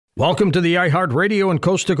Welcome to the iHeartRadio and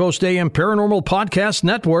Coast to Coast AM Paranormal Podcast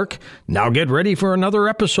Network. Now get ready for another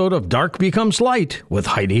episode of Dark Becomes Light with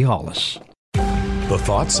Heidi Hollis. The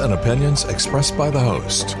thoughts and opinions expressed by the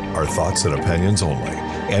host are thoughts and opinions only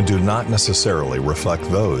and do not necessarily reflect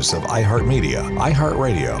those of iHeartMedia,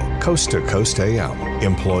 iHeartRadio, Coast to Coast AM,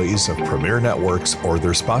 employees of Premier Networks, or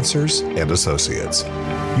their sponsors and associates.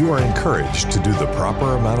 You are encouraged to do the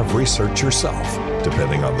proper amount of research yourself,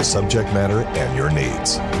 depending on the subject matter and your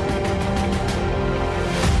needs.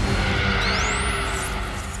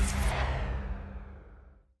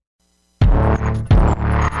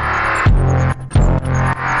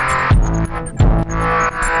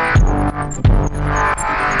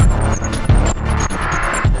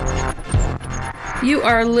 You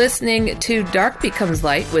are listening to Dark Becomes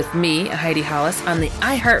Light with me, Heidi Hollis, on the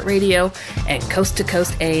iHeartRadio and Coast to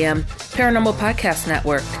Coast AM Paranormal Podcast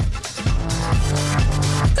Network.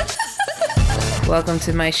 Welcome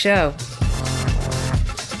to my show.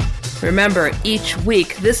 Remember, each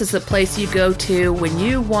week, this is the place you go to when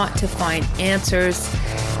you want to find answers,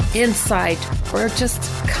 insight, or just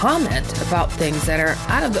comment about things that are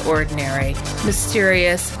out of the ordinary,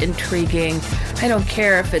 mysterious, intriguing. I don't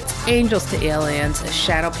care if it's angels to aliens,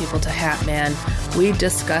 shadow people to Hat Man. We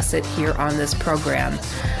discuss it here on this program.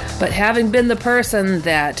 But having been the person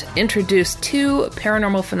that introduced two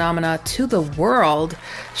paranormal phenomena to the world,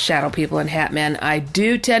 shadow people and Hat Man, I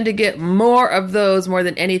do tend to get more of those more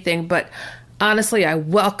than anything. But honestly, I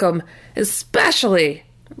welcome, especially,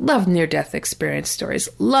 love near-death experience stories,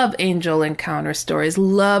 love angel encounter stories,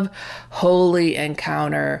 love holy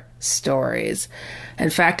encounter stories.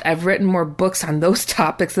 In fact, I've written more books on those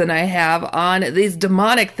topics than I have on these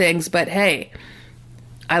demonic things, but hey,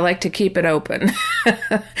 I like to keep it open.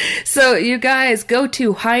 So you guys go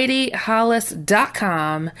to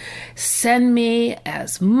HeidiHollis.com. Send me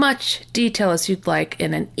as much detail as you'd like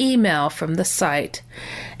in an email from the site.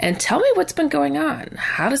 And tell me what's been going on.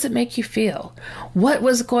 How does it make you feel? What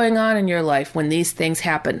was going on in your life when these things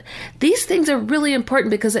happen? These things are really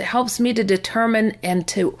important because it helps me to determine and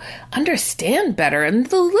to understand better, and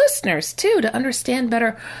the listeners too, to understand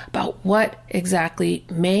better about what exactly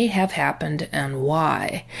may have happened and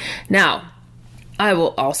why. Now, I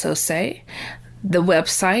will also say the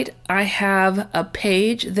website, I have a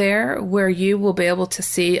page there where you will be able to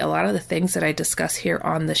see a lot of the things that I discuss here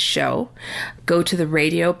on the show. Go to the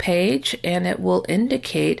radio page and it will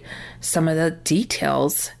indicate some of the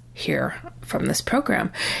details here from this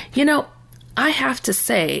program. You know, I have to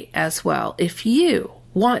say as well, if you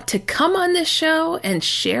want to come on this show and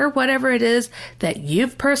share whatever it is that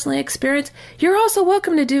you've personally experienced, you're also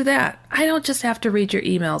welcome to do that. I don't just have to read your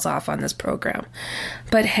emails off on this program.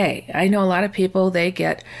 But hey, I know a lot of people, they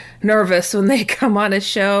get nervous when they come on a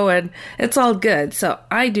show, and it's all good. So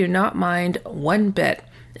I do not mind one bit.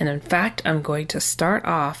 And in fact, I'm going to start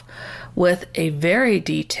off with a very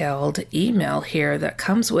detailed email here that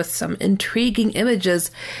comes with some intriguing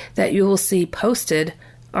images that you will see posted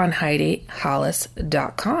on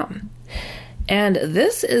HeidiHollis.com. And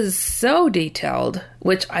this is so detailed,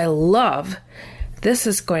 which I love. This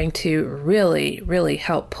is going to really, really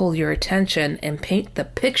help pull your attention and paint the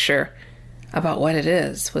picture about what it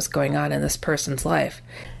is, what's going on in this person's life.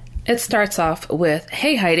 It starts off with,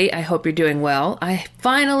 "Hey Heidi, I hope you're doing well. I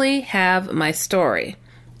finally have my story.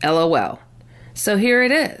 LOL. So here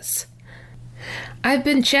it is. I've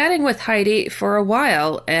been chatting with Heidi for a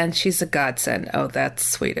while, and she's a godsend." Oh, that's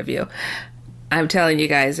sweet of you. I'm telling you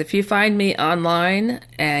guys, if you find me online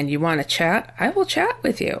and you want to chat, I will chat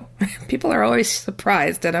with you. People are always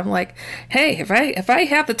surprised, and I'm like, hey, if I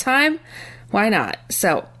have the time, why not?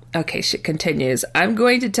 So, okay, she continues. "I'm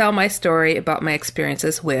going to tell my story about my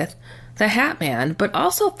experiences with the Hat Man, but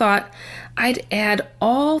also thought I'd add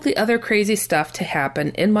all the other crazy stuff to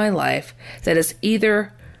happen in my life that is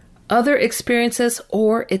either other experiences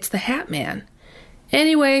or it's the Hat Man.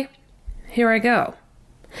 Anyway, here I go.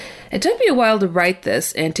 It took me a while to write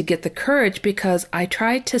this and to get the courage because I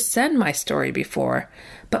tried to send my story before,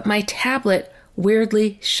 but my tablet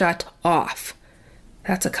weirdly shut off."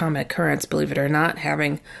 That's a common occurrence, believe it or not,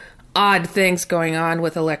 having odd things going on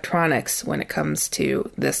with electronics when it comes to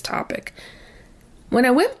this topic. "When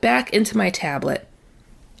I went back into my tablet,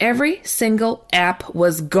 every single app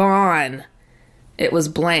was gone. It was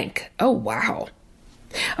blank." Oh, wow.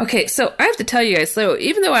 Okay, so I have to tell you guys, so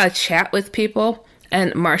even though I chat with people,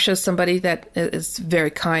 and Marcia's somebody that is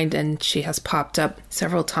very kind, and she has popped up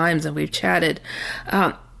several times, and we've chatted,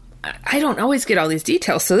 I don't always get all these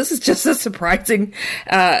details, so this is just as surprising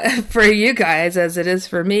for you guys as it is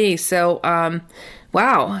for me. So,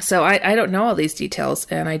 wow. So I don't know all these details,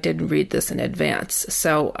 and I didn't read this in advance.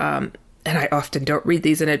 So And I often don't read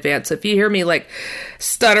these in advance. So if you hear me like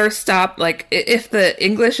stutter, stop, like if the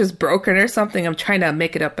English is broken or something, I'm trying to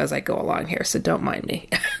make it up as I go along here. So don't mind me.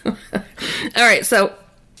 All right. So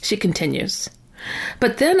she continues.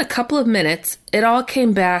 But then a couple of minutes, it all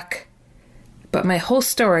came back. But my whole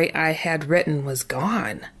story I had written was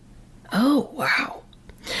gone. Oh, wow.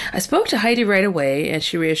 I spoke to Heidi right away, and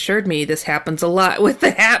she reassured me this happens a lot with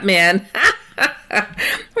the Hat Man.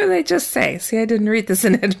 What did I just say? See, I didn't read this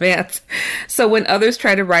in advance. So when others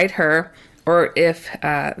try to write her, or if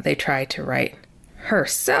they try to write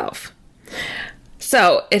herself.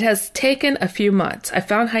 So it has taken a few months. I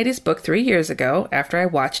found Heidi's book 3 years ago after I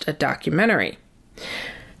watched a documentary.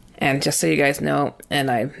 And just so you guys know,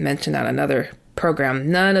 and I mentioned on another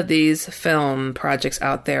program, none of these film projects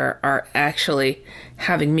out there are actually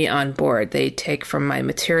having me on board. They take from my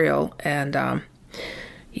material and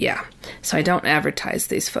yeah, so I don't advertise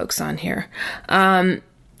these folks on here.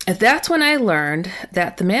 That's when I learned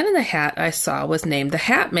that the man in the hat I saw was named the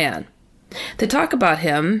Hat Man. They talk about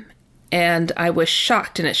him, and I was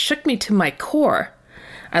shocked, and it shook me to my core.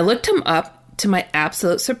 I looked him up to my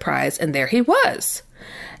absolute surprise, and there he was.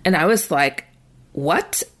 And I was like,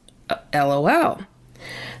 what? LOL.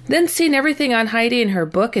 Then seen everything on Heidi and her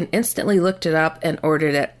book and instantly looked it up and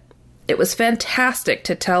ordered it. It was fantastic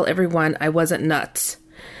to tell everyone I wasn't nuts.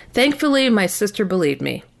 Thankfully, my sister believed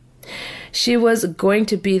me. She was going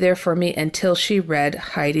to be there for me until she read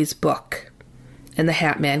Heidi's book. And the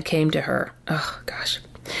Hat Man came to her. Oh, gosh.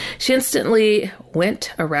 She instantly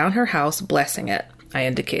went around her house blessing it. I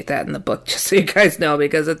indicate that in the book just so you guys know,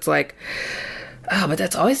 because it's like, oh, but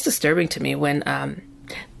that's always disturbing to me when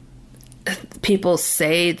people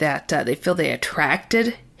say that they feel they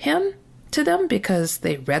attracted him to them because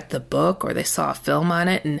they read the book or they saw a film on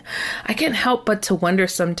it. And I can't help but to wonder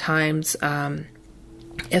sometimes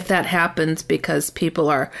if that happens because people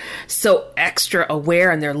are so extra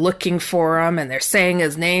aware and they're looking for him and they're saying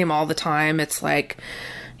his name all the time. It's like,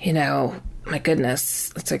 you know, my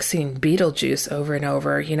goodness, it's like seeing Beetlejuice over and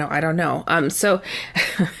over. You know, I don't know. So,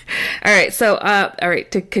 all right. So, all right,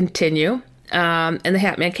 to continue. And the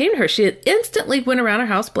Hat Man came to her. She instantly went around her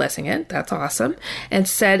house blessing it. That's awesome. And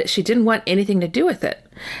said she didn't want anything to do with it.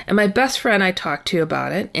 And my best friend I talked to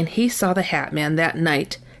about it, and he saw the Hat Man that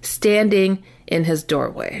night standing in his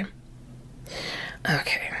doorway.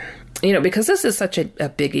 Okay. You know, because this is such a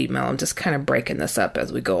big email, I'm just kind of breaking this up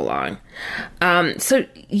as we go along. So,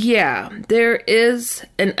 yeah, there is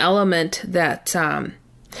an element that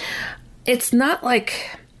it's not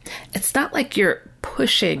like you're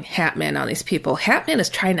pushing Hat Man on these people. Hat Man is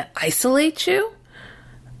trying to isolate you.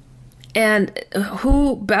 And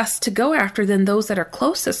who best to go after than those that are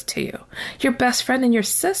closest to you? Your best friend and your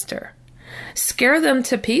sister. Scare them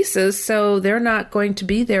to pieces so they're not going to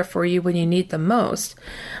be there for you when you need them most,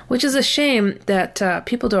 which is a shame that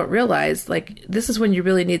people don't realize, like, this is when you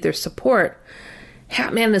really need their support.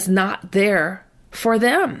 Hat Man is not there for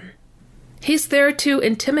them. He's there to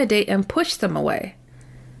intimidate and push them away.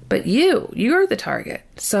 But you're the target.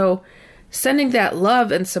 So sending that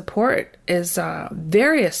love and support is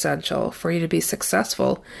very essential for you to be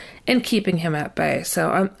successful in keeping him at bay.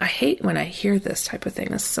 So I hate when I hear this type of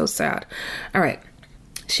thing. It's so sad. All right.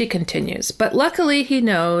 She continues. But luckily he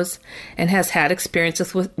knows and has had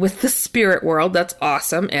experiences with the spirit world. That's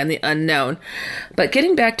awesome. And the unknown. But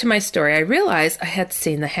getting back to my story, I realized I had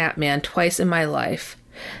seen the Hat Man twice in my life.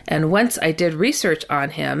 And once I did research on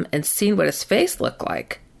him and seen what his face looked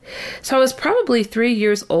like. So I was probably 3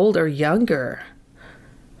 years old or younger.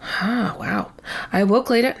 Wow. I woke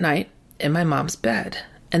late at night in my mom's bed,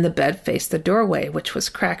 and the bed faced the doorway, which was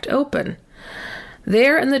cracked open.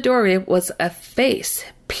 There in the doorway was a face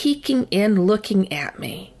peeking in, looking at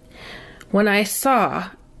me. When I saw,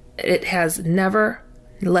 it has never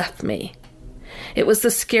left me. It was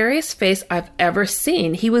the scariest face I've ever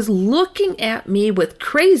seen. He was looking at me with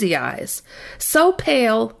crazy eyes, so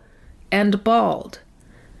pale and bald.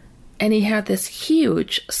 And he had this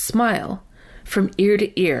huge smile from ear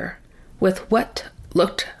to ear with what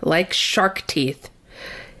looked like shark teeth.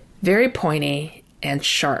 Very pointy and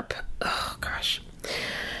sharp. Oh, gosh.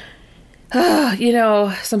 You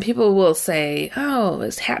know, some people will say, oh,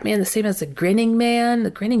 is Hat Man the same as the Grinning Man? The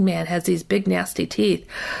Grinning Man has these big, nasty teeth.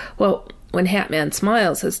 Well, when Hat Man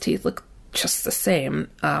smiles, his teeth look just the same.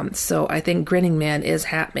 So I think Grinning Man is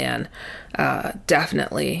Hat Man,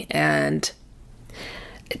 definitely. And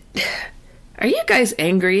are you guys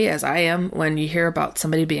angry as I am when you hear about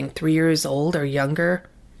somebody being 3 years old or younger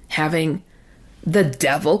having the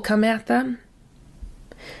devil come at them?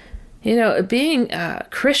 You know, being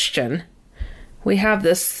Christian, we have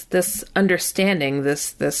this understanding,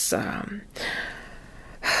 this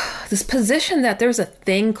this position that there's a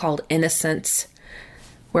thing called innocence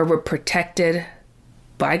where we're protected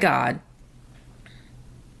by God.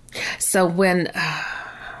 So when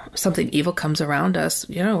something evil comes around us,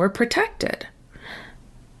 we're protected.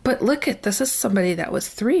 But look at, this is somebody that was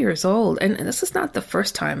 3 years old, and this is not the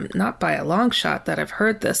first time, not by a long shot, that I've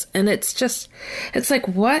heard this. And it's like,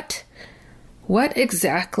 what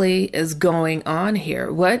exactly is going on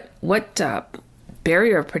here? What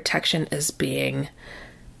barrier of protection is being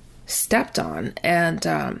stepped on?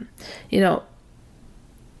 And,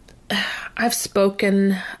 I've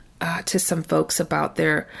spoken to some folks about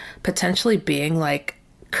there potentially being like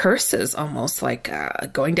curses, almost like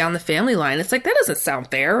going down the family line. It's like, that doesn't sound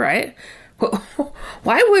fair, right?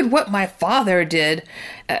 Why would what my father did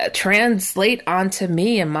translate onto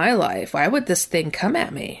me in my life? Why would this thing come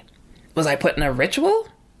at me? Was I put in a ritual?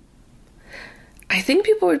 I think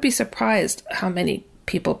people would be surprised how many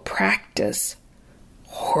people practice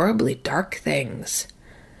horribly dark things,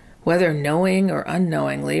 whether knowing or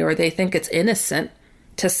unknowingly, or they think it's innocent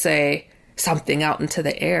to say something out into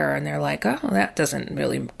the air, and they're like, oh, that doesn't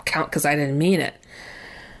really count because I didn't mean it.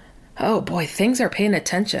 Oh boy, things are paying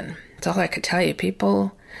attention. That's all I could tell you.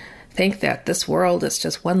 People think that this world is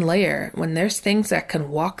just one layer, when there's things that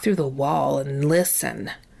can walk through the wall and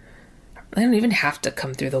listen. They don't even have to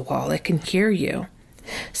come through the wall. They can hear you.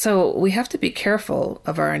 So we have to be careful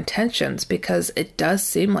of our intentions, because it does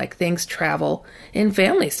seem like things travel in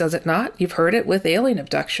families, does it not? You've heard it with alien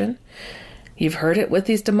abduction. You've heard it with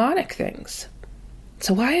these demonic things.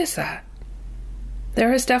 So why is that?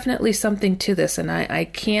 There is definitely something to this, and I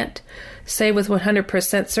can't say with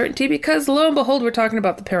 100% certainty, because lo and behold, we're talking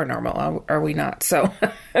about the paranormal, are we not? So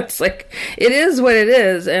it's like, it is what it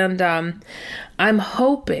is, and I'm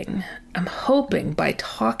hoping by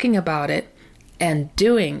talking about it and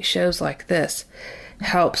doing shows like this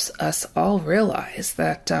helps us all realize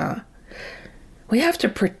that we have to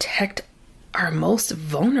protect our most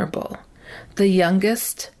vulnerable, the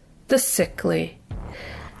youngest, the sickly,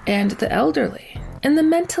 and the elderly, and the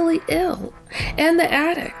mentally ill, and the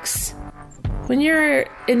addicts. When you're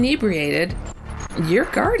inebriated, your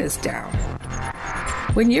guard is down.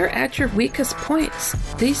 When you're at your weakest points,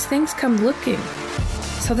 these things come looking.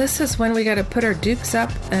 So this is when we got to put our dukes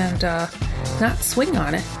up and not swing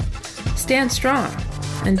on it. Stand strong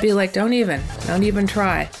and be like, don't even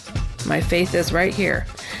try. My faith is right here.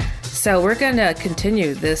 So we're going to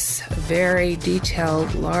continue this very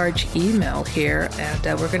detailed, large email here, and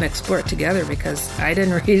we're going to explore it together, because I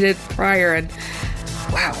didn't read it prior, and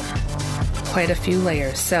wow, quite a few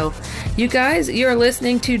layers. So you guys, you're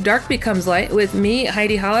listening to Dark Becomes Light with me,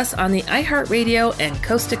 Heidi Hollis, on the iHeartRadio and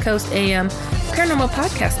Coast to Coast AM Paranormal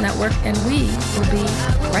Podcast Network, and we will be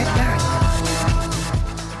right back.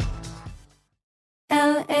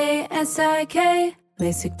 LASIK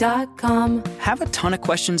LASIK.com. Have a ton of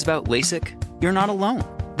questions about LASIK? You're not alone.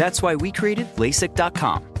 That's why we created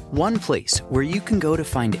LASIK.com. One place where you can go to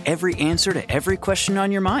find every answer to every question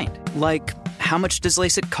on your mind. Like, how much does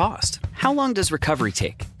LASIK cost? How long does recovery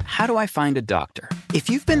take? How do I find a doctor? If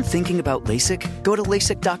you've been thinking about LASIK, go to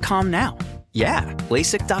LASIK.com now. Yeah,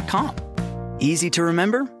 LASIK.com. Easy to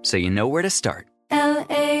remember, so you know where to start.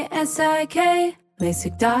 LASIK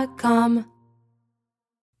LASIK.com.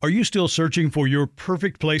 Are you still searching for your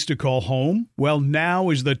perfect place to call home? Well, now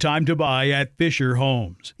is the time to buy at Fisher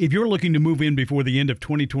Homes. If you're looking to move in before the end of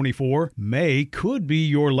 2024, May could be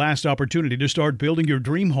your last opportunity to start building your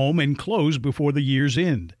dream home and close before the year's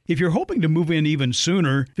end. If you're hoping to move in even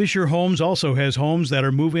sooner, Fisher Homes also has homes that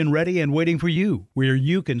are move-in ready and waiting for you, where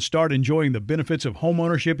you can start enjoying the benefits of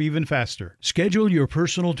homeownership even faster. Schedule your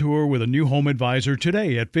personal tour with a new home advisor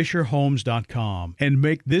today at FisherHomes.com and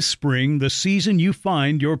make this spring the season you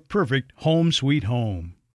find your perfect home sweet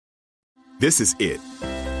home. This is it.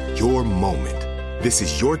 Your moment. This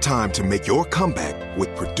is your time to make your comeback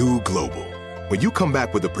with Purdue Global. When you come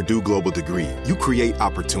back with a Purdue Global degree, you create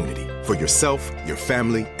opportunity for yourself, your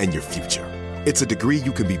family, and your future. It's a degree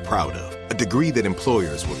you can be proud of, a degree that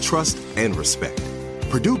employers will trust and respect.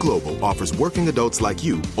 Purdue Global offers working adults like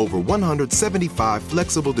you over 175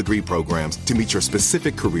 flexible degree programs to meet your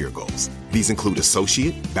specific career goals. These include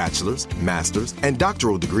associate, bachelor's, master's, and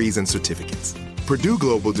doctoral degrees and certificates. Purdue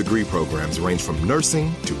Global degree programs range from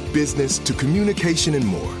nursing to business to communication and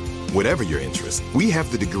more. Whatever your interest, we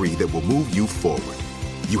have the degree that will move you forward.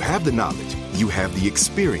 You have the knowledge, you have the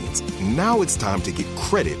experience. Now it's time to get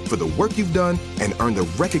credit for the work you've done and earn the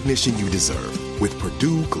recognition you deserve with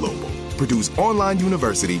Purdue Global, Purdue's online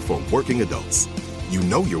university for working adults. You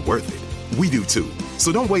know you're worth it. We do too.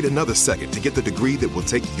 So don't wait another second to get the degree that will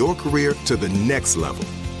take your career to the next level.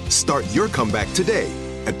 Start your comeback today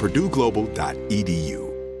at PurdueGlobal.edu.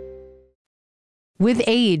 With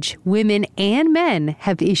age, women and men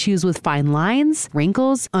have issues with fine lines,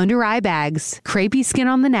 wrinkles, under eye bags, crepey skin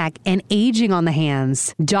on the neck, and aging on the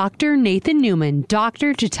hands. Dr. Nathan Newman,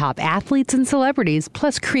 doctor to top athletes and celebrities,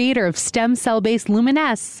 plus creator of stem cell-based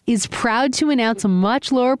Luminesce, is proud to announce a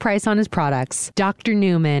much lower price on his products. Dr.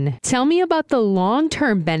 Newman, tell me about the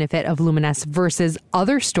long-term benefit of Luminesce versus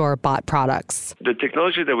other store-bought products. The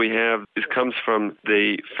technology that we have comes from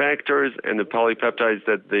the factors and the polypeptides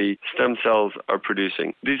that the stem cells are producing.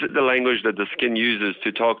 These are the language that the skin uses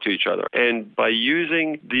to talk to each other. And by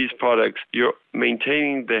using these products, you're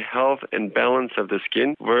maintaining the health and balance of the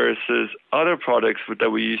skin, versus other products that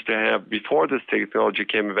we used to have before this technology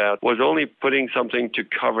came about was only putting something to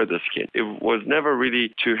cover the skin. It was never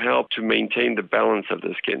really to help to maintain the balance of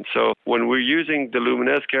the skin. So when we're using the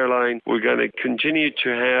Luminesce care line, we're going to continue to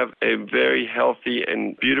have a very healthy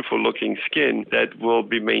and beautiful looking skin that will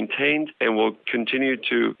be maintained and will continue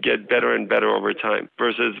to get better and better over time,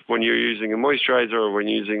 versus when you're using a moisturizer or when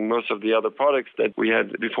you're using most of the other products that we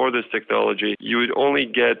had before this technology, you would only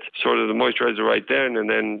get sort of the moisturizer right there, and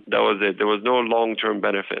then that was it. There was no long-term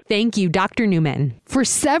benefit. Thank you, Dr. Newman. For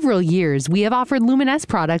several years, we have offered Luminesce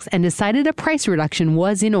products and decided a price reduction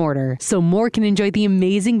was in order, so more can enjoy the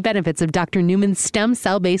amazing benefits of Dr. Newman's stem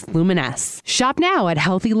cell-based Luminesce. Shop now at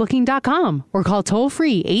healthylooking.com or call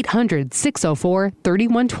toll-free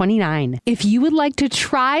 800-604-3129. If you would like to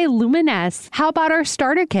try Luminesce, how about our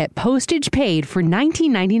starter kit, postage paid, for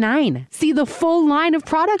 $19.99? See the full line of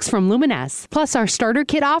products from Luminesce, plus our starter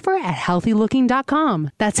kit offer at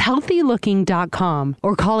healthylooking.com. That's healthylooking.com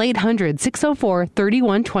or call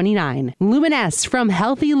 800-604-3129. Luminesce from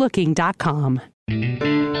healthylooking.com.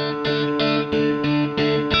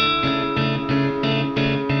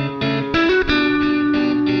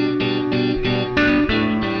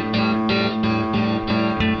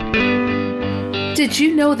 Did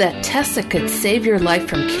you know that tests that could save your life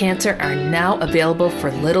from cancer are now available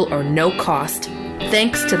for little or no cost,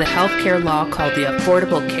 thanks to the healthcare law called the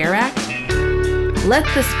Affordable Care Act? Let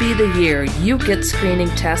this be the year you get screening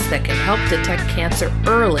tests that can help detect cancer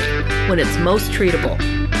early when it's most treatable.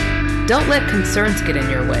 Don't let concerns get in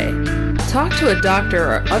your way. Talk to a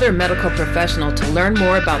doctor or other medical professional to learn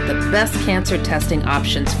more about the best cancer testing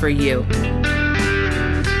options for you.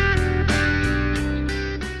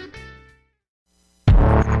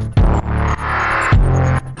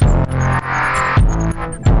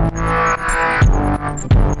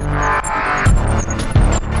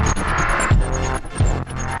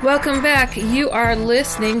 Welcome back. You are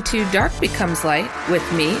listening to Dark Becomes Light with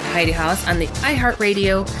me, Heidi Hollis, on the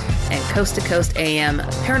iHeartRadio and Coast to Coast AM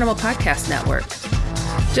Paranormal Podcast Network.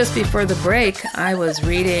 Just before the break, I was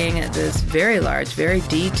reading this very large, very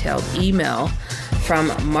detailed email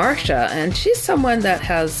from Marcia, and she's someone that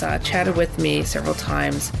has chatted with me several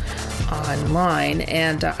times online,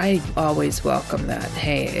 and I always welcome that.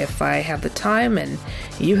 Hey, if I have the time and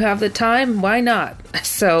you have the time, why not?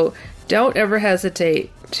 So don't ever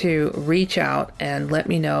hesitate to reach out and let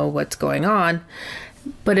me know what's going on.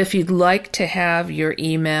 But if you'd like to have your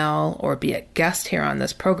email or be a guest here on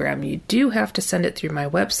this program, you do have to send it through my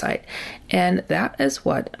website. And that is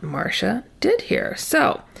what Marcia did here.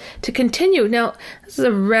 So to continue, now this is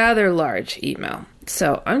a rather large email.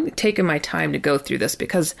 So I'm taking my time to go through this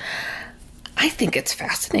because I think it's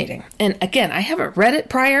fascinating. And again, I haven't read it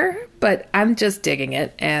prior, but I'm just digging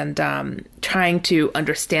it and trying to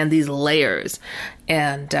understand these layers.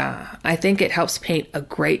 And I think it helps paint a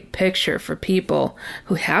great picture for people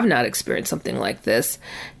who have not experienced something like this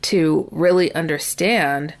to really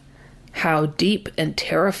understand how deep and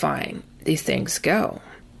terrifying these things go.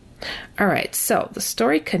 All right, so the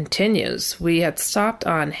story continues. We had stopped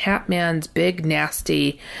on Hat Man's big,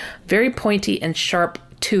 nasty, very pointy and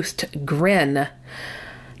sharp-toothed grin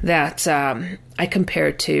that I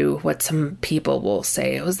compared to what some people will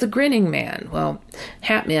say it was the grinning man. Well,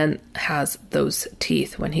 Hat Man has those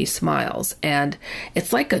teeth when he smiles, and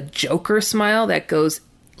it's like a Joker smile that goes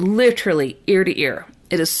literally ear to ear.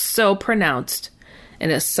 It is so pronounced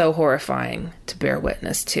and is so horrifying to bear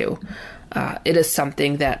witness to. It is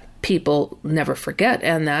something that people never forget,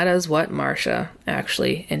 and that is what Marcia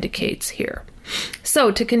actually indicates here. So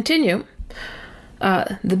to continue,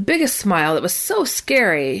 the biggest smile that was so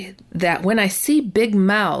scary that when I see big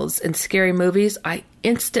mouths in scary movies, I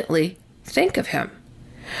instantly think of him.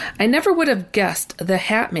 I never would have guessed the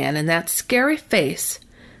Hat Man and that scary face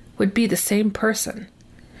would be the same person.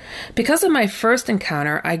 Because of my first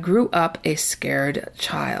encounter, I grew up a scared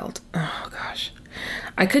child. Oh, gosh.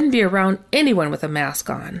 I couldn't be around anyone with a mask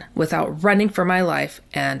on without running for my life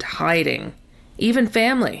and hiding, even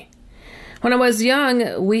family. When I was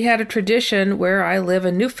young, we had a tradition where I live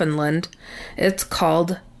in Newfoundland. It's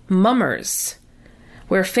called mummers,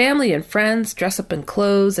 where family and friends dress up in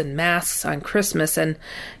clothes and masks on Christmas and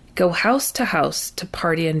go house to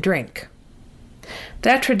party and drink.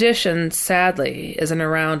 That tradition, sadly, isn't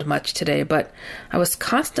around much today, but I was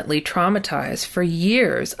constantly traumatized for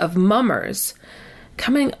years of mummers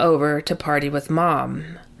coming over to party with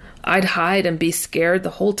Mom. I'd hide and be scared the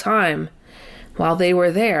whole time while they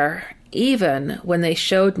were there, even when they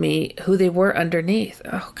showed me who they were underneath.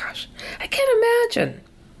 Oh gosh, I can't imagine.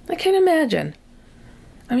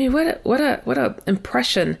 I mean, what a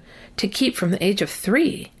impression to keep from the age of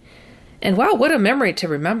 3. And wow, what a memory to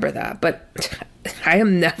remember that. But I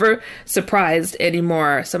am never surprised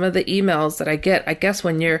anymore. Some of the emails that I get, I guess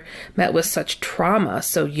when you're met with such trauma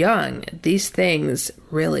so young, these things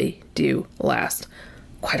really do last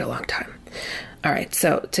quite a long time. All right,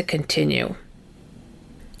 so to continue.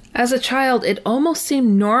 As a child, it almost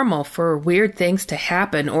seemed normal for weird things to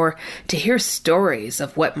happen or to hear stories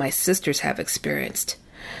of what my sisters have experienced.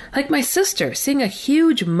 Like my sister seeing a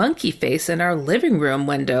huge monkey face in our living room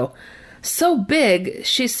window. So big,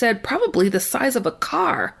 she said, probably the size of a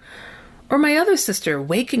car. Or my other sister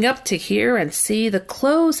waking up to hear and see the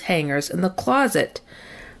clothes hangers in the closet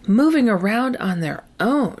moving around on their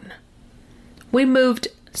own. We moved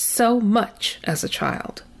so much as a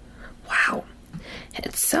child. Wow.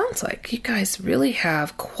 It sounds like you guys really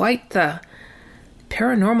have quite the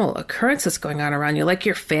paranormal occurrences going on around you, like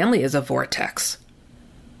your family is a vortex.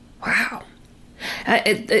 Wow.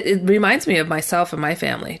 It reminds me of myself and my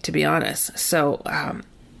family, to be honest. So,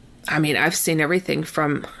 I mean, I've seen everything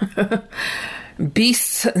from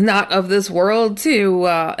beasts not of this world to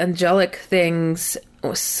angelic things.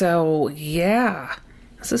 So, yeah,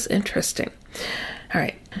 this is interesting. All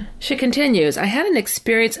right. She continues, I had an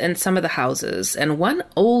experience in some of the houses, and one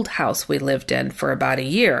old house we lived in for about a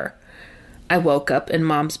year. I woke up in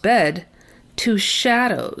Mom's bed to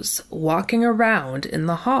shadows walking around in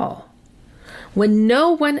the hall when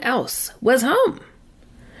no one else was home.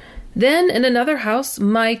 Then in another house,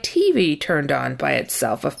 my TV turned on by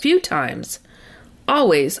itself a few times,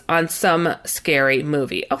 always on some scary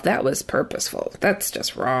movie. Oh, that was purposeful. That's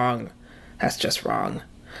just wrong.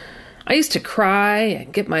 I used to cry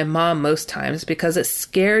and get my mom most times because it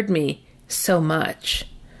scared me so much.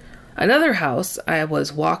 Another house, I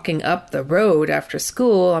was walking up the road after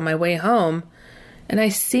school on my way home, and I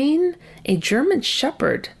seen a German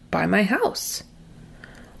Shepherd by my house.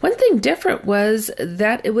 One thing different was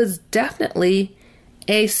that it was definitely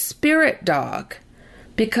a spirit dog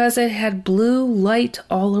because it had blue light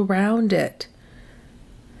all around it.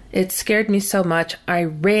 It scared me so much I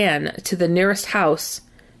ran to the nearest house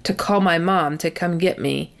to call my mom to come get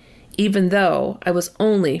me, even though I was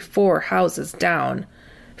only 4 houses down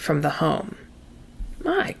from the home.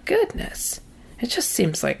 My goodness. It just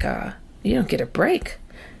seems like you don't get a break.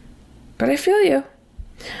 But I feel you.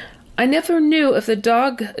 I never knew if the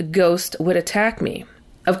dog ghost would attack me.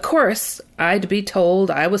 Of course, I'd be told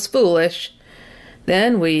I was foolish.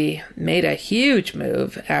 Then we made a huge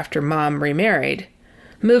move after Mom remarried.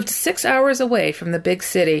 Moved 6 hours away from the big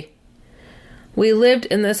city. We lived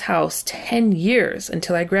in this house 10 years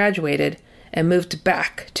until I graduated and moved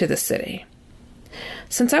back to the city.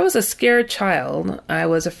 Since I was a scared child, I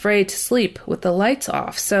was afraid to sleep with the lights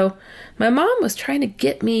off, so my mom was trying to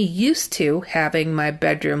get me used to having my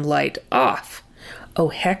bedroom light off. Oh,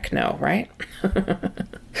 heck no, right?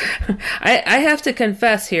 I have to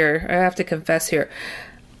confess here.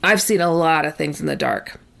 I've seen a lot of things in the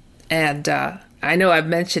dark. And I know I've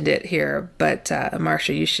mentioned it here, but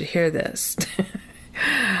Marcia, you should hear this.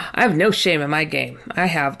 I have no shame in my game. I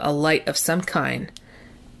have a light of some kind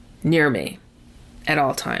near me at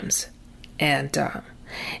all times. And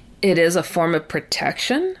it is a form of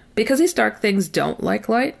protection because these dark things don't like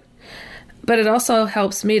light. But it also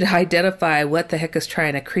helps me to identify what the heck is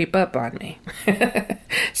trying to creep up on me.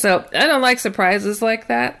 So I don't like surprises like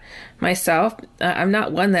that myself. I'm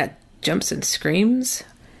not one that jumps and screams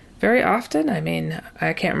very often. I mean,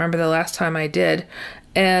 I can't remember the last time I did.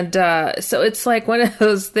 And so it's like one of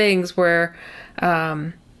those things where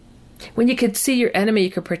when you could see your enemy,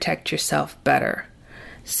 you could protect yourself better.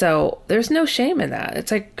 So there's no shame in that.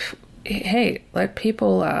 It's like, hey, let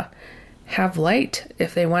people have light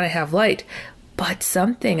if they want to have light. But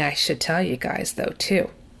something I should tell you guys, though,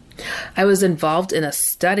 too. I was involved in a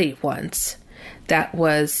study once that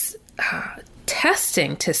was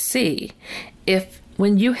testing to see if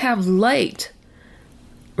when you have light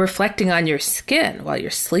reflecting on your skin while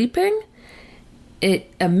you're sleeping,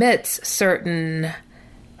 it emits certain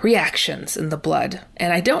reactions in the blood.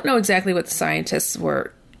 And I don't know exactly what the scientists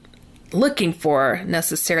were looking for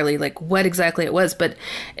necessarily, like what exactly it was, but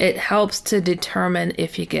it helps to determine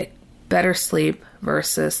if you get better sleep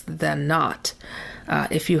versus than not,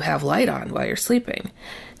 if you have light on while you're sleeping.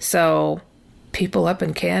 So people up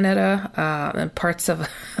in Canada and parts of,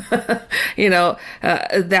 that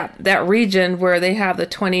region where they have the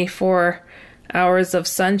 24 hours of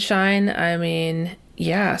sunshine, I mean,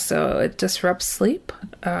 yeah, so it disrupts sleep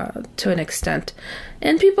to an extent.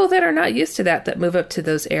 And people that are not used to that move up to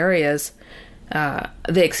those areas,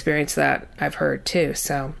 they experience that, I've heard too.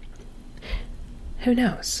 So who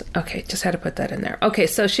knows? Okay, just had to put that in there. Okay,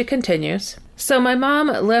 so she continues. So my mom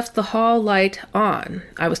left the hall light on.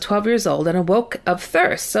 I was 12 years old and awoke of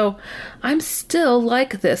thirst. So I'm still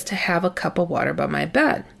like this to have a cup of water by my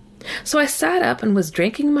bed. So I sat up and was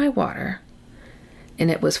drinking my water,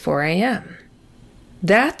 and it was 4 a.m.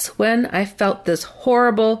 That's when I felt this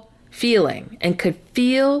horrible feeling and could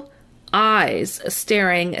feel eyes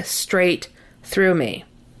staring straight through me.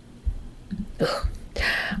 Ugh.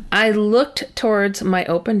 I looked towards my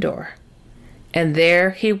open door, and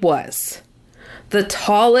there he was, the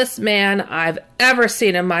tallest man I've ever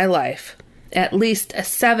seen in my life, at least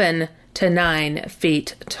 7 to 9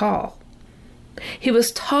 feet tall. He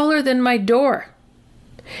was taller than my door.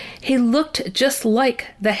 He looked just like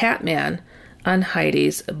the Hat Man on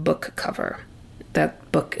Heidi's book cover.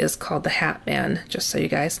 That book is called The Hat Man, just so you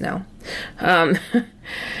guys know.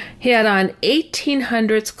 He had on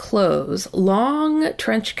 1800s clothes, long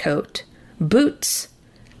trench coat, boots,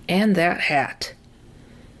 and that hat.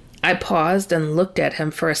 I paused and looked at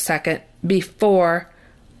him for a second before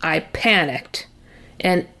I panicked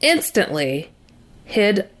and instantly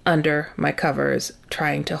hid under my covers,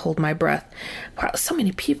 trying to hold my breath. Wow, so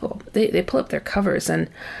many people, they pull up their covers, and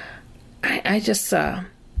I just, I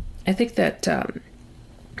think that, I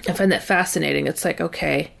find that fascinating. It's like,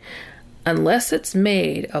 okay, unless it's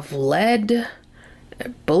made of lead,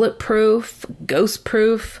 bulletproof,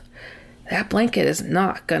 ghost-proof, that blanket is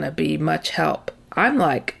not going to be much help. I'm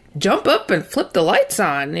like, jump up and flip the lights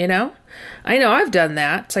on, I know I've done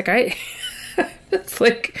that. It's like, it's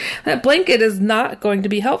like, that blanket is not going to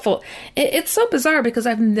be helpful. It's so bizarre because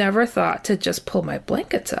I've never thought to just pull my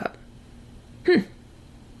blankets up.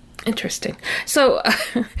 Interesting. So,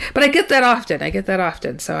 but I get that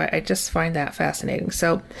often. So I just find that fascinating.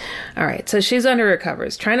 So, all right. So she's under her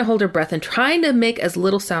covers, trying to hold her breath and trying to make as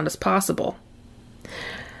little sound as possible.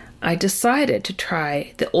 I decided to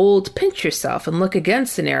try the old pinch yourself and look again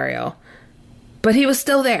scenario, but he was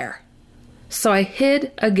still there. So I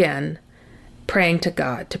hid again, praying to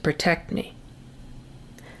God to protect me.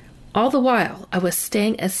 All the while, I was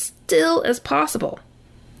staying as still as possible.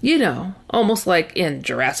 Almost like in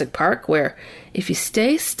Jurassic Park, where if you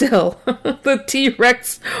stay still, the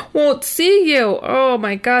T-Rex won't see you. Oh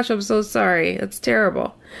my gosh, I'm so sorry. That's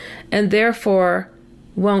terrible. And therefore,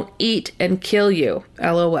 won't eat and kill you.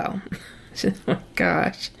 LOL. Oh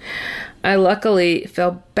gosh. I luckily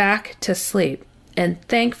fell back to sleep, and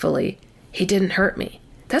thankfully, he didn't hurt me.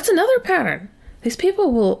 That's another pattern. These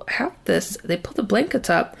people will have this. They pull the blankets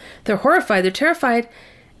up. They're horrified. They're terrified.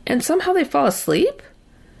 And somehow they fall asleep?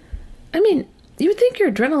 I mean, you would think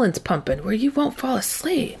your adrenaline's pumping where you won't fall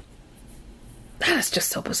asleep. That is just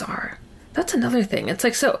so bizarre. That's another thing. It's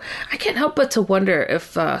like, so I can't help but to wonder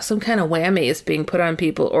if some kind of whammy is being put on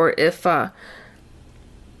people, or if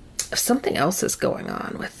something else is going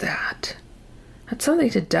on with that. That's something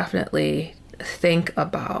to definitely think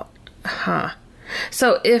about.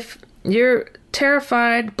 So if you're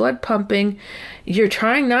terrified, blood pumping, you're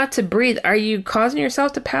trying not to breathe, are you causing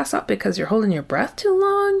yourself to pass out because you're holding your breath too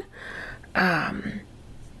long?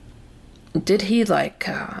 Did he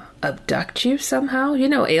abduct you somehow?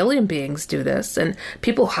 Alien beings do this, and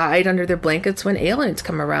people hide under their blankets when aliens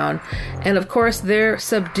come around. And of course, they're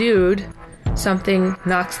subdued. Something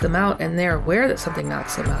knocks them out, and they're aware that something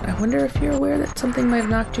knocks them out. I wonder if you're aware that something might have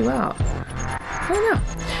knocked you out. I don't know.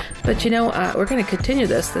 But we're going to continue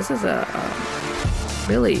this. This is a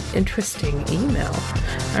really interesting email.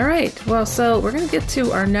 All right. Well, so we're going to get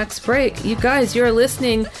to our next break. You guys, you're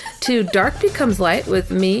listening to Dark Becomes Light with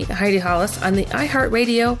me, Heidi Hollis, on the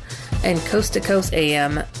iHeartRadio and Coast to Coast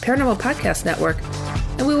AM Paranormal Podcast Network.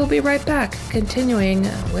 And we will be right back, continuing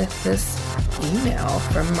with this email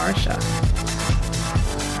from Marsha.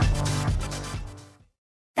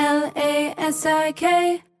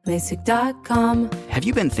 LASIK, LASIK.com. Have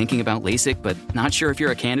you been thinking about LASIK but not sure if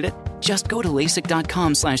you're a candidate? Just go to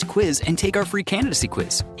LASIK.com/quiz and take our free candidacy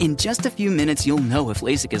quiz. In just a few minutes, you'll know if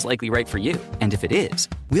LASIK is likely right for you. And if it is,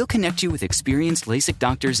 we'll connect you with experienced LASIK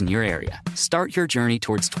doctors in your area. Start your journey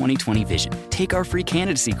towards 20/20 vision. Take our free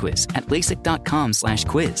candidacy quiz at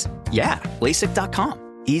LASIK.com/quiz. Yeah,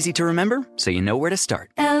 LASIK.com. Easy to remember, so you know where to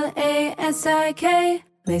start. LASIK,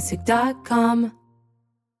 LASIK.com.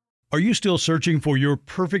 Are you still searching for your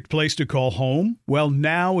perfect place to call home? Well,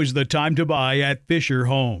 now is the time to buy at Fisher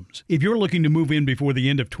Homes. If you're looking to move in before the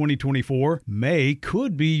end of 2024, May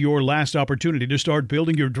could be your last opportunity to start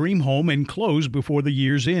building your dream home and close before the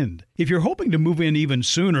year's end. If you're hoping to move in even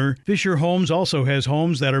sooner, Fisher Homes also has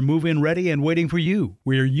homes that are move-in ready and waiting for you,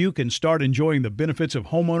 where you can start enjoying the benefits of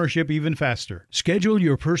homeownership even faster. Schedule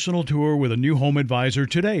your personal tour with a new home advisor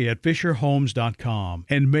today at FisherHomes.com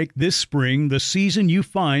and make this spring the season you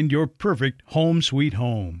find your perfect home sweet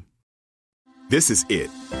home. This is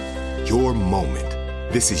it. Your moment.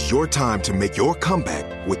 This is your time to make your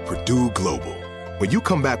comeback with Purdue Global. When you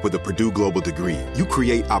come back with a Purdue Global degree, you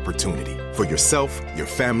create opportunity for yourself, your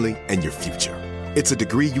family, and your future. It's a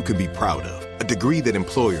degree you can be proud of, a degree that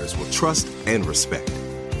employers will trust and respect.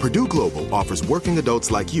 Purdue Global offers working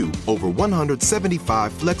adults like you over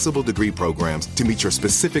 175 flexible degree programs to meet your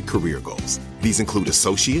specific career goals. These include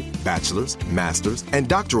associate, bachelor's, master's, and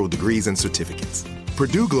doctoral degrees and certificates.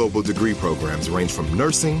 Purdue Global degree programs range from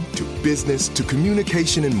nursing to business to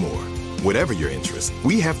communication and more. Whatever your interest,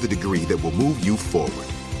 we have the degree that will move you forward.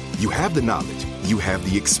 You have the knowledge, you have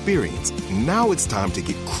the experience. Now it's time to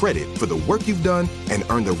get credit for the work you've done and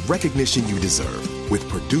earn the recognition you deserve with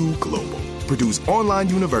Purdue Global, Purdue's online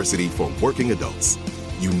university for working adults.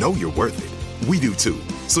 You know you're worth it. We do too.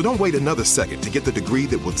 So don't wait another second to get the degree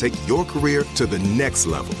that will take your career to the next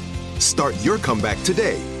level. Start your comeback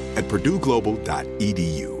today at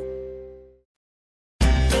purdueglobal.edu.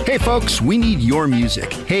 Hey folks, we need your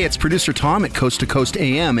music. Hey, it's producer Tom at Coast to Coast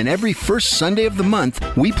AM, and every first Sunday of the month,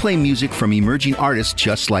 we play music from emerging artists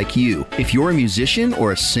just like you. If you're a musician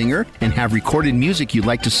or a singer and have recorded music you'd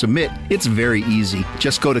like to submit, it's very easy.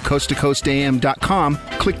 Just go to coasttocoastam.com,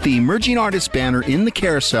 click the Emerging Artists banner in the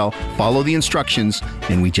carousel, follow the instructions,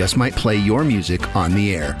 and we just might play your music on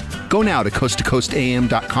the air. Go now to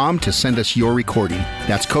coasttocoastam.com to send us your recording.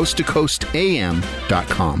 That's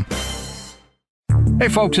coasttocoastam.com. Hey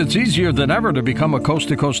folks, it's easier than ever to become a Coast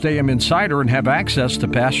to Coast AM insider and have access to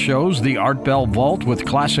past shows, the Art Bell Vault with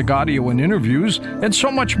classic audio and interviews, and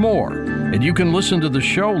so much more. And you can listen to the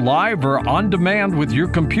show live or on demand with your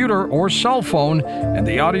computer or cell phone, and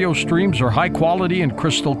the audio streams are high quality and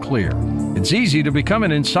crystal clear. It's easy to become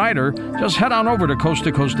an insider. Just head on over to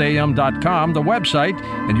coasttocoastam.com, the website,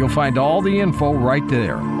 and you'll find all the info right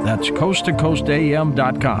there. That's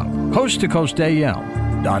coasttocoastam.com.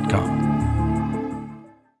 coasttocoastam.com.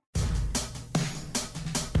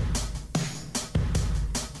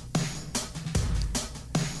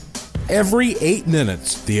 Every 8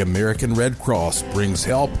 minutes, the American Red Cross brings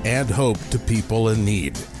help and hope to people in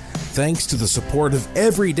need. Thanks to the support of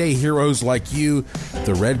everyday heroes like you,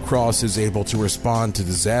 the Red Cross is able to respond to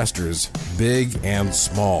disasters, big and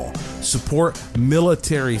small, support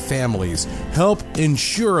military families, help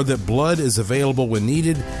ensure that blood is available when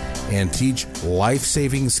needed, and teach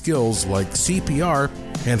life-saving skills like CPR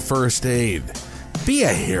and first aid. Be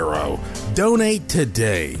a hero. Donate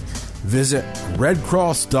today. Visit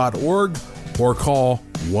redcross.org or call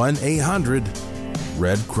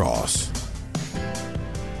 1-800-RED-CROSS.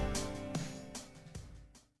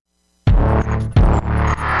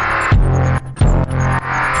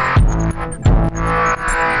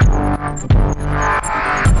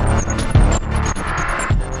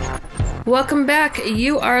 Welcome back.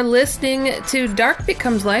 You are listening to Dark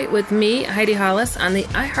Becomes Light with me, Heidi Hollis, on the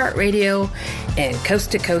iHeartRadio and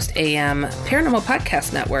Coast to Coast AM Paranormal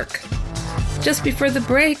Podcast Network. Just before the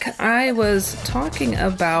break, I was talking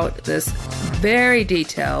about this very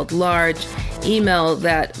detailed, large email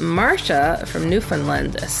that Marcia from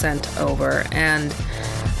Newfoundland sent over. And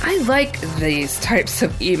I like these types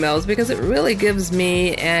of emails because it really gives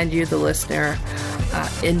me and you, the listener,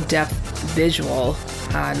 in-depth visual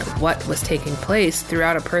on what was taking place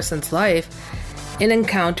throughout a person's life in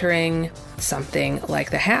encountering something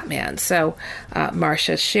like the Hat Man. So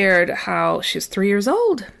Marcia shared how she's 3 years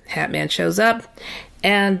old. Hat Man shows up,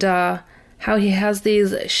 and how he has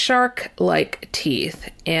these shark-like teeth,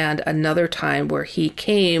 and another time where he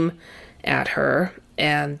came at her,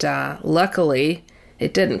 and luckily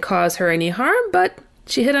it didn't cause her any harm, but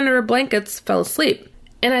she hid under her blankets, fell asleep.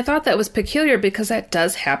 And I thought that was peculiar because that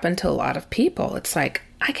does happen to a lot of people. It's like,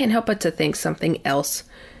 I can't help but to think something else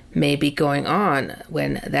may be going on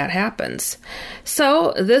when that happens.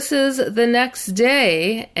 So this is the next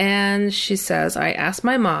day, and she says, I asked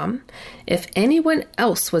my mom if anyone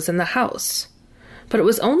else was in the house, but it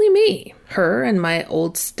was only me, her, and my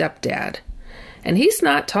old stepdad. And he's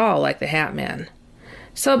not tall like the Hat Man.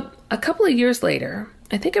 So a couple of years later,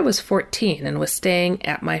 I think I was 14 and was staying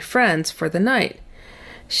at my friend's for the night.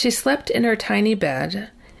 She slept in her tiny bed,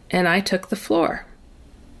 and I took the floor.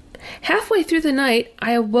 Halfway through the night,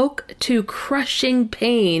 I awoke to crushing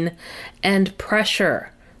pain and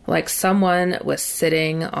pressure, like someone was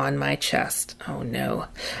sitting on my chest. Oh no.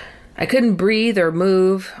 I couldn't breathe or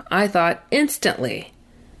move. I thought instantly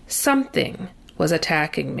something was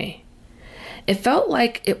attacking me. It felt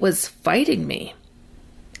like it was fighting me.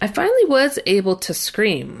 I finally was able to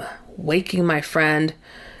scream, waking my friend,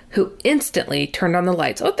 who instantly turned on the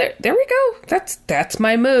lights. Oh, there we go. That's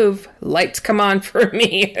my move. Lights come on for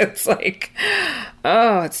me. It's like,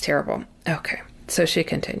 oh, it's terrible. Okay, so she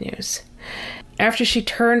continues. After she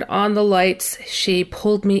turned on the lights, she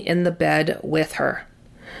pulled me in the bed with her.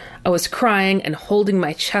 I was crying and holding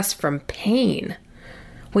my chest from pain.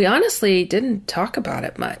 We honestly didn't talk about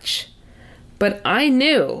it much, but I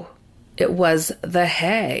knew it was the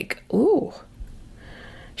hag. Ooh.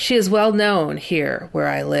 She is well known here where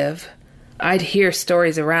I live. I'd hear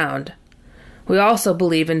stories around. We also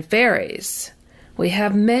believe in fairies. We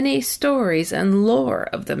have many stories and lore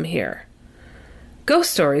of them here.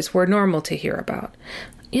 Ghost stories were normal to hear about.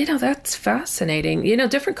 That's fascinating.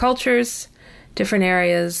 Different cultures, different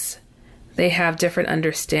areas, they have different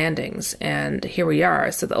understandings. And here we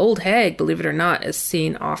are. So the old hag, believe it or not, is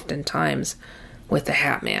seen oftentimes with the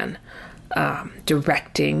Hat Man,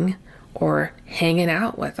 directing or hanging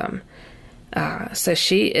out with them. So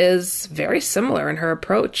she is very similar in her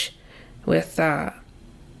approach with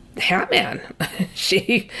Hat Man.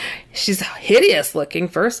 She's hideous looking,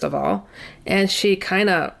 first of all, and she kind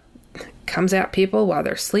of comes at people while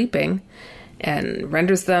they're sleeping and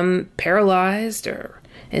renders them paralyzed or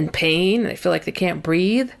in pain. They feel like they can't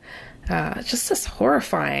breathe. Just this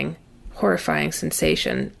horrifying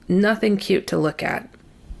sensation. Nothing cute to look at.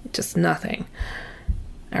 Just nothing.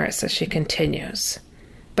 All right, so she continues.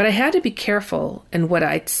 But I had to be careful in what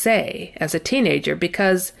I'd say as a teenager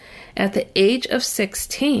because at the age of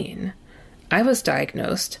 16, I was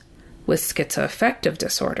diagnosed with schizoaffective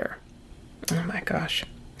disorder. Oh my gosh.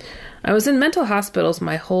 I was in mental hospitals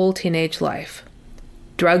my whole teenage life,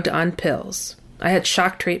 drugged on pills. I had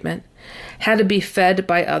shock treatment, had to be fed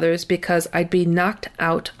by others because I'd be knocked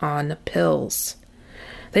out on pills.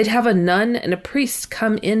 They'd have a nun and a priest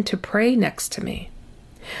come in to pray next to me.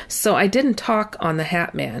 So I didn't talk on the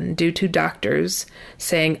Hat Man due to doctors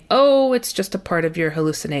saying, oh, it's just a part of your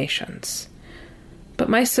hallucinations. But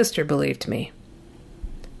my sister believed me.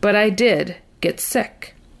 But I did get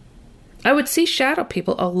sick. I would see shadow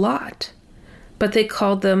people a lot, but they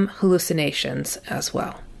called them hallucinations as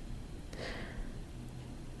well.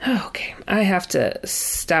 Okay, I have to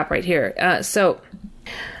stop right here. So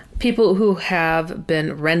people who have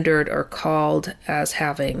been rendered or called as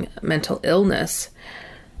having mental illness,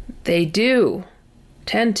 they do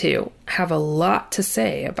tend to have a lot to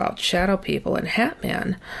say about shadow people and Hat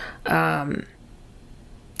Man. And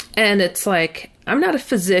it's like, I'm not a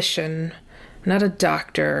physician, I'm not a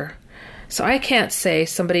doctor, so I can't say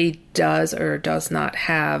somebody does or does not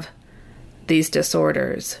have these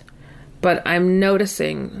disorders. But I'm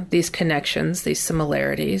noticing these connections, these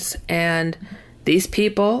similarities, and these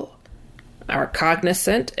people are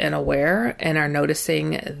cognizant and aware and are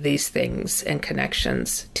noticing these things and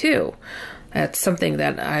connections too. That's something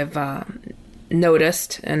that I've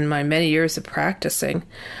noticed in my many years of practicing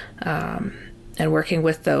and working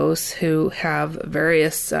with those who have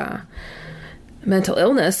various mental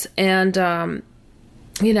illness. And,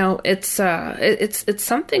 it's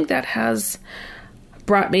something that has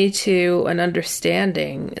brought me to an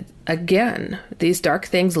understanding. Again, these dark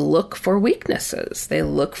things look for weaknesses. They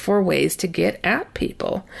look for ways to get at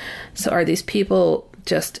people. So are these people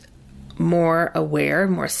just more aware,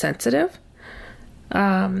 more sensitive?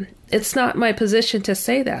 It's not my position to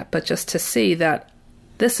say that, but just to see that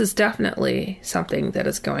this is definitely something that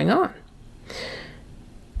is going on.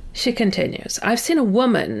 She continues, I've seen a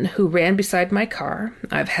woman who ran beside my car.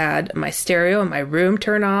 I've had my stereo in my room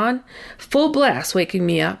turn on, full blast, waking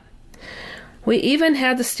me up. We even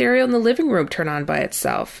had the stereo in the living room turn on by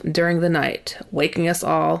itself during the night, waking us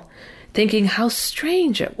all, thinking how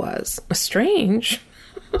strange it was. Strange?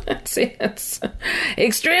 It's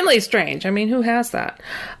extremely strange. I mean, who has that?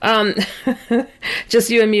 Just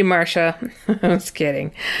you and me, Marcia. I was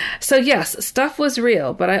kidding. So yes, stuff was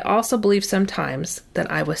real, but I also believe sometimes that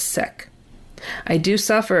I was sick. I do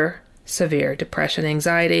suffer severe depression,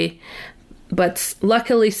 anxiety, but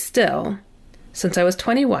luckily still, since I was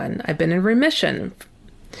 21, I've been in remission,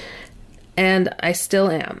 and I still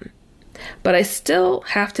am. But I still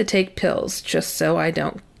have to take pills just so I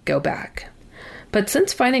don't go back. But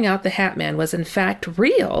since finding out the Hat Man was in fact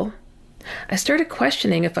real, I started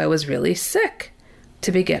questioning if I was really sick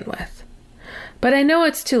to begin with. But I know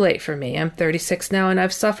it's too late for me. I'm 36 now, and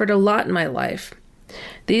I've suffered a lot in my life.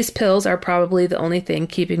 These pills are probably the only thing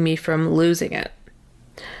keeping me from losing it.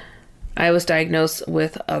 I was diagnosed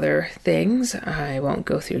with other things. I won't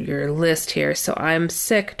go through your list here. So I'm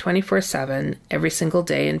sick 24/7, every single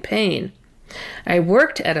day in pain. I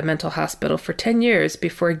worked at a mental hospital for 10 years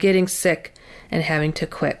before getting sick and having to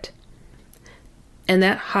quit. And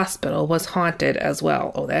that hospital was haunted as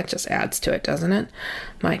well. Oh, that just adds to it, doesn't it?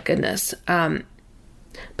 My goodness.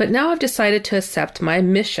 But now I've decided to accept my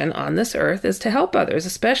mission on this earth is to help others,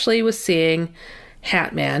 especially with seeing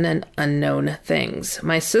Hat Man and unknown things.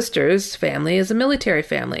 My sister's family is a military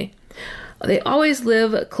family. They always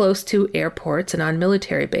live close to airports and on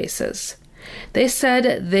military bases. They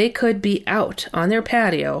said they could be out on their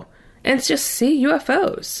patio and just see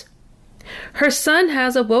UFOs. Her son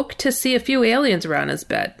has awoke to see a few aliens around his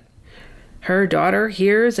bed. Her daughter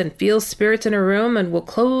hears and feels spirits in her room and will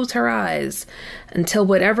close her eyes until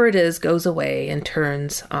whatever it is goes away and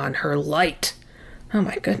turns on her light. Oh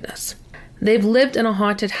my goodness. They've lived in a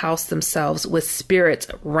haunted house themselves with spirits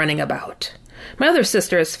running about. My other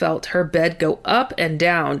sister has felt her bed go up and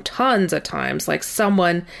down tons of times like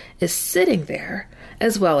someone is sitting there,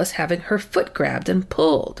 as well as having her foot grabbed and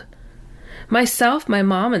pulled. Myself, my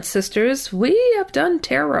mom, and sisters, we have done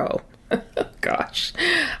tarot. Gosh,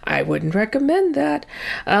 I wouldn't recommend that.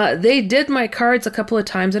 They did my cards a couple of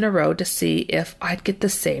times in a row to see if I'd get the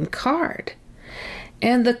same card.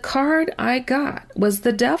 And the card I got was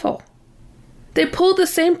the devil. They pulled the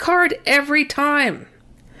same card every time.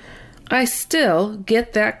 I still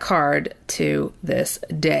get that card to this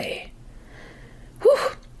day.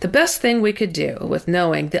 Whew. The best thing we could do with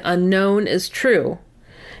knowing the unknown is true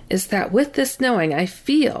is that with this knowing, I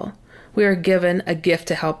feel we are given a gift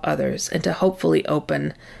to help others and to hopefully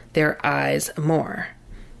open their eyes more.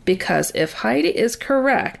 Because if Heidi is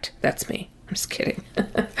correct, that's me, I'm just kidding,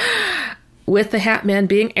 with the Hat Man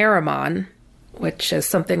being Ahriman, which is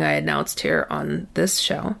something I announced here on this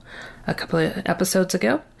show a couple of episodes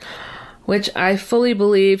ago, which I fully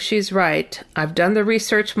believe she's right. I've done the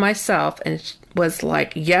research myself and was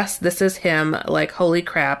like, yes, this is him. Like, holy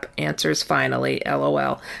crap, answers finally,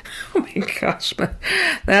 LOL. Oh my gosh, but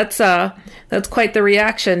that's quite the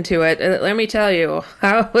reaction to it. Let me tell you,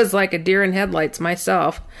 I was like a deer in headlights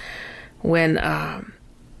myself when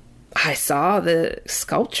I saw the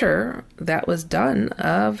sculpture that was done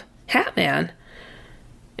of Hat Man.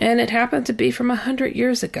 And it happened to be from 100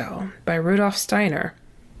 years ago by Rudolf Steiner.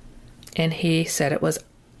 And he said it was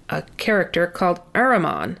a character called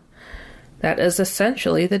Ahriman. That is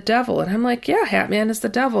essentially the devil. And I'm like, yeah, Hat Man is the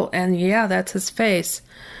devil. And yeah, that's his face.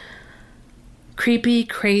 Creepy,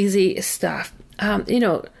 crazy stuff.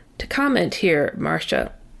 To comment here,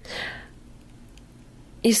 Marcia,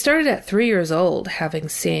 he started at 3 years old having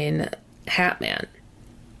seen Hat Man.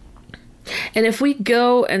 And if we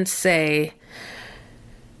go and say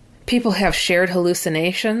people have shared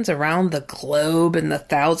hallucinations around the globe in the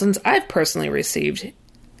thousands, I've personally received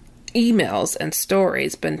emails and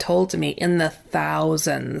stories been told to me in the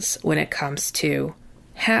thousands when it comes to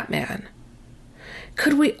Hat Man.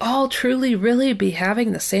 Could we all truly, really be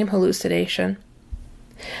having the same hallucination?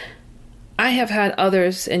 I have had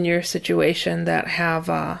others in your situation that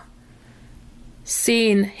have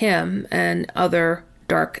seen him and other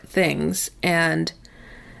dark things, and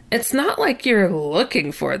it's not like you're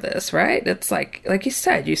looking for this, right? It's like you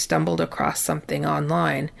said, you stumbled across something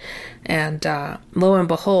online, and lo and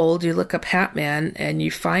behold, you look up Hat Man and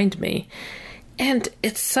you find me. And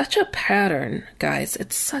it's such a pattern, guys.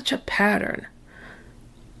 It's such a pattern.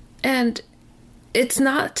 And it's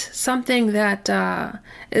not something that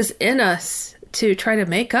is in us to try to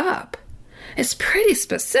make up. It's pretty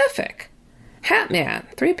specific. Hat Man,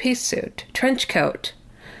 3-piece suit, trench coat.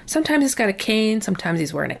 Sometimes he's got a cane, sometimes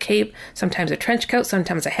he's wearing a cape, sometimes a trench coat,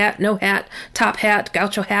 sometimes a hat, no hat, top hat,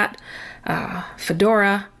 gaucho hat,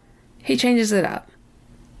 fedora. He changes it up.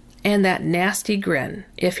 And that nasty grin,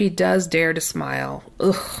 if he does dare to smile,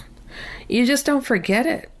 ugh, you just don't forget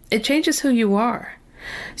it. It changes who you are.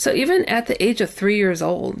 So even at the age of 3 years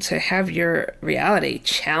old, to have your reality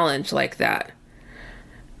challenged like that,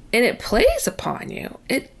 and it plays upon you,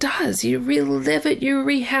 it does. You relive it, you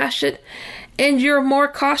rehash it, and you're more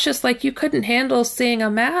cautious, like you couldn't handle seeing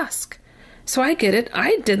a mask. So I get it.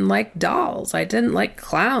 I didn't like dolls. I didn't like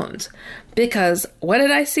clowns. Because what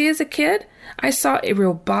did I see as a kid? I saw a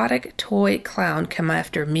robotic toy clown come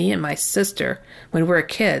after me and my sister when we were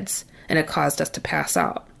kids, and it caused us to pass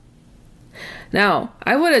out. Now,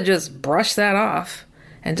 I would have just brushed that off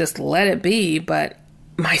and just let it be, but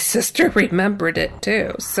my sister remembered it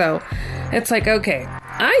too. So it's like, okay,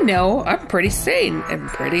 I know I'm pretty sane and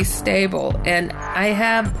pretty stable, and I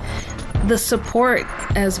have the support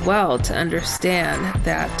as well to understand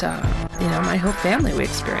that, my whole family, we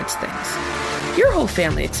experience things. Your whole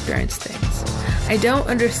family experience things. I don't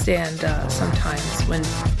understand sometimes when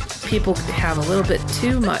people have a little bit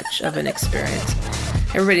too much of an experience.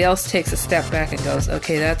 Everybody else takes a step back and goes,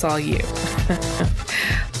 okay, that's all you.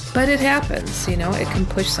 But it happens, it can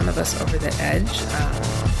push some of us over the edge,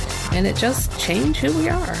 and it just change who we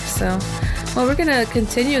are. So, we're going to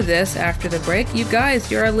continue this after the break. You guys,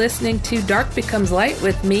 you're listening to Dark Becomes Light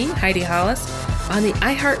with me, Heidi Hollis, on the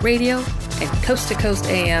iHeartRadio and Coast to Coast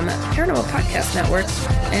AM Paranormal Podcast Network,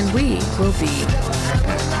 and we will be right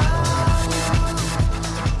back.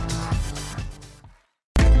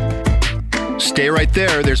 Stay right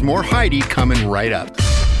there. There's more Heidi coming right up.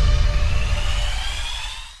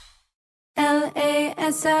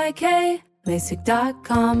 LASIK,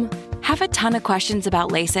 LASIK.com. Have a ton of questions about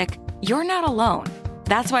LASIK? You're not alone.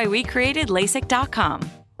 That's why we created LASIK.com.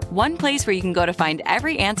 One place where you can go to find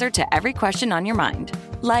every answer to every question on your mind.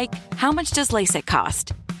 Like, how much does LASIK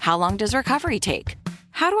cost? How long does recovery take?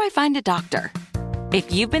 How do I find a doctor?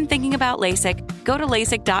 If you've been thinking about LASIK, go to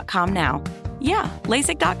LASIK.com now. Yeah,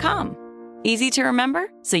 LASIK.com. Easy to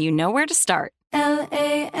remember, so you know where to start.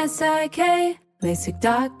 LASIK,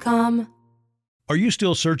 LASIK.com. Are you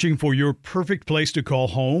still searching for your perfect place to call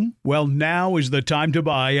home? Well, now is the time to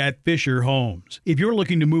buy at Fisher Homes. If you're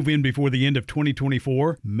looking to move in before the end of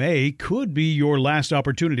 2024, May could be your last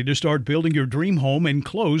opportunity to start building your dream home and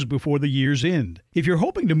close before the year's end. If you're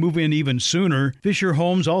hoping to move in even sooner, Fisher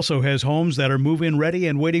Homes also has homes that are move-in ready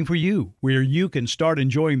and waiting for you, where you can start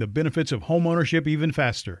enjoying the benefits of homeownership even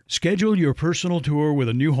faster. Schedule your personal tour with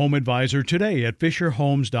a new home advisor today at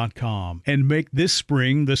FisherHomes.com and make this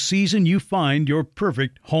spring the season you find your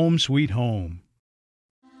perfect home sweet home.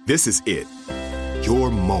 This is it. Your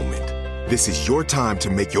moment. This is your time to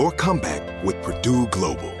make your comeback with Purdue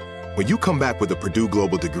Global. When you come back with a Purdue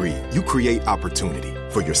Global degree, you create opportunity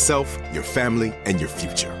for yourself, your family, and your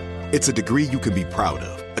future. It's a degree you can be proud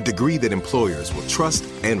of, a degree that employers will trust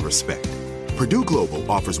and respect. Purdue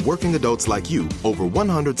Global offers working adults like you over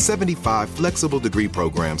 175 flexible degree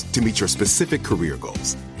programs to meet your specific career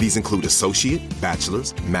goals. These include associate,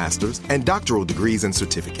 bachelor's, master's, and doctoral degrees and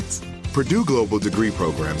certificates. Purdue Global degree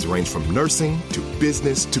programs range from nursing to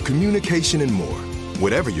business to communication and more.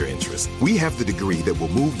 Whatever your interest, we have the degree that will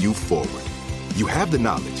move you forward. You have the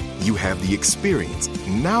knowledge, you have the experience.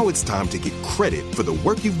 Now it's time to get credit for the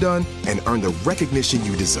work you've done and earn the recognition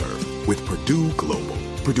you deserve with Purdue Global,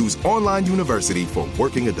 Purdue's online university for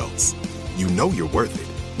working adults. You know you're worth it.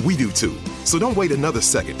 We do too. So don't wait another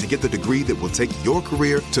second to get the degree that will take your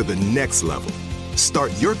career to the next level.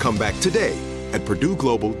 Start your comeback today at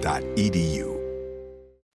purdueglobal.edu.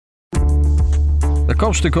 The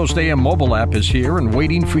Coast to Coast AM mobile app is here and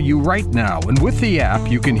waiting for you right now. And with the app,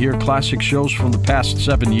 you can hear classic shows from the past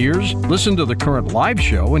 7 years, listen to the current live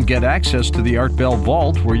show, and get access to the Art Bell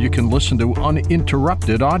Vault, where you can listen to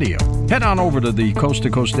uninterrupted audio. Head on over to the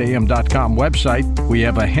coasttocoastam.com website. We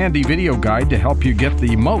have a handy video guide to help you get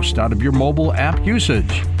the most out of your mobile app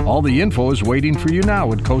usage. All the info is waiting for you now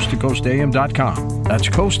at coasttocoastam.com. That's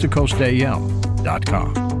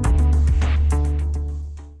coasttocoastam.com.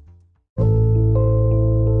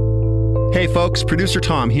 Hey folks, Producer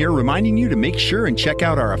Tom here, reminding you to make sure and check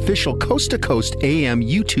out our official Coast to Coast AM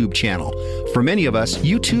YouTube channel. For many of us,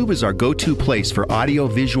 YouTube is our go-to place for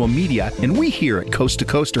audio-visual media, and we here at Coast to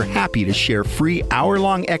Coast are happy to share free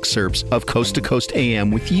hour-long excerpts of Coast to Coast AM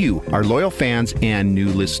with you, our loyal fans and new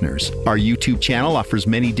listeners. Our YouTube channel offers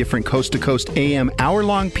many different Coast to Coast AM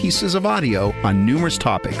hour-long pieces of audio on numerous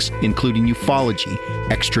topics, including ufology,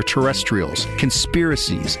 extraterrestrials,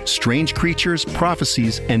 conspiracies, strange creatures,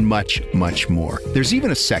 prophecies, and much more. There's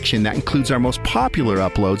even a section that includes our most popular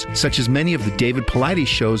uploads, such as many of the David Paulides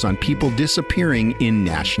shows on people disappearing in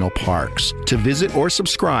national parks. To visit or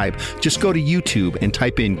subscribe, just go to YouTube and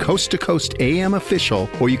type in Coast to Coast AM Official,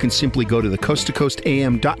 or you can simply go to the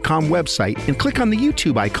coasttocoastam.com website and click on the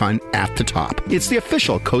YouTube icon at the top. It's the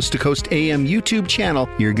official Coast to Coast AM YouTube channel.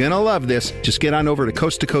 You're gonna love this. Just get on over to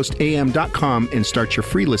coasttocoastam.com and start your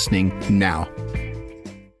free listening now.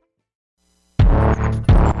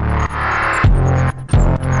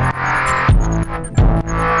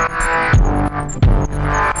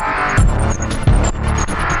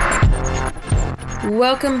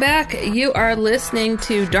 Welcome back. You are listening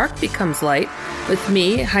to Dark Becomes Light with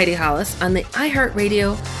me, Heidi Hollis, on the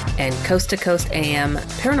iHeartRadio and Coast to Coast AM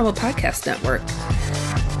Paranormal Podcast Network.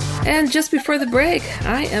 And just before the break,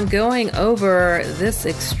 I am going over this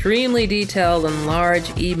extremely detailed and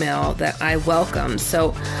large email that I welcome.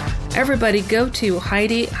 So Everybody go to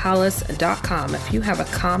HeidiHollis.com if you have a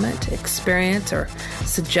comment, experience, or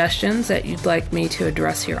suggestions that you'd like me to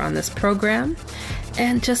address here on this program,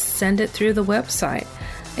 and just send it through the website.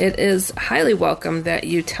 It is highly welcome that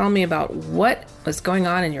you tell me about what was going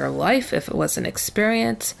on in your life, if it was an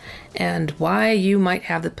experience, and why you might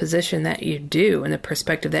have the position that you do and the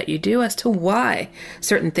perspective that you do as to why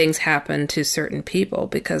certain things happen to certain people,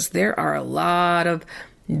 because there are a lot of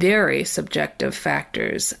very subjective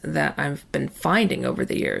factors that I've been finding over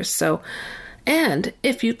the years. So, and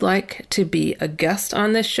if you'd like to be a guest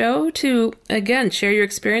on this show to, again, share your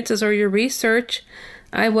experiences or your research,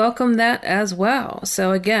 I welcome that as well.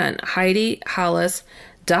 So again,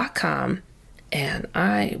 HeidiHollis.com, and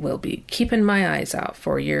I will be keeping my eyes out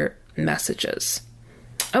for your messages.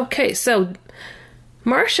 Okay, so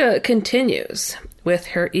Marcia continues with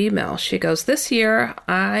her email. She goes, "This year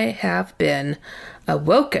I have been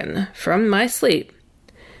awoken from my sleep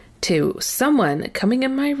to someone coming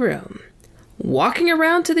in my room, walking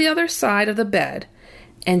around to the other side of the bed,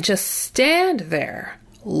 and just stand there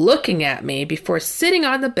looking at me before sitting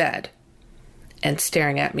on the bed and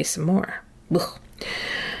staring at me some more. Ugh.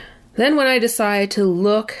 Then when I decide to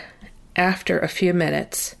look after a few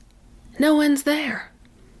minutes, no one's there.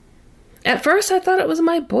 At first I thought it was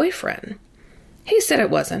my boyfriend. He said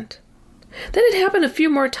it wasn't. Then it happened a few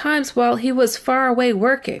more times while he was far away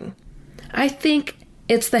working. I think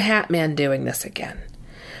it's the Hat Man doing this again.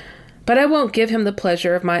 But I won't give him the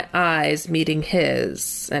pleasure of my eyes meeting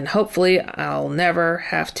his, and hopefully I'll never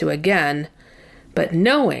have to again. But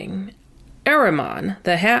knowing Ahriman,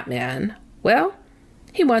 the Hat Man, well,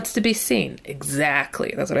 he wants to be seen.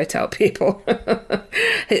 Exactly. That's what I tell people.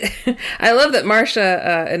 I love that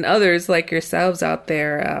Marcia and others like yourselves out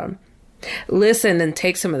there listen and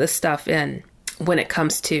take some of this stuff in when it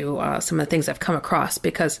comes to some of the things I've come across,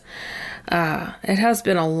 because it has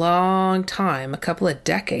been a long time, a couple of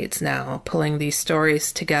decades now, pulling these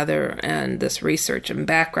stories together and this research and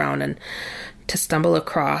background, and to stumble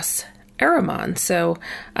across Ahriman. So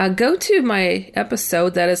go to my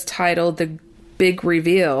episode that is titled The Big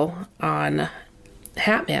Reveal on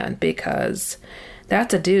Hat Man, because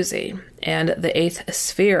that's a doozy. And the Eighth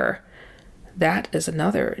Sphere, that is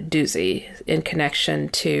another doozy in connection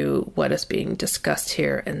to what is being discussed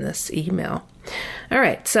here in this email. All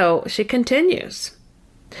right, so she continues.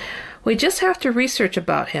 We just have to research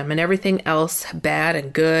about him and everything else bad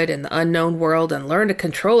and good in the unknown world and learn to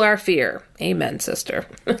control our fear. Amen, sister.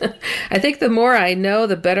 I think the more I know,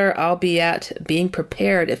 the better I'll be at being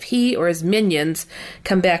prepared if he or his minions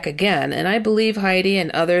come back again. And I believe Heidi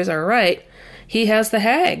and others are right. He has the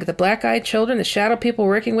Hag, the black-eyed children, the shadow people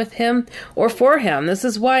working with him or for him. This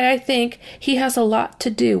is why I think he has a lot to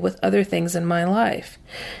do with other things in my life.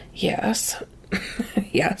 Yes.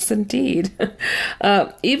 Yes, indeed.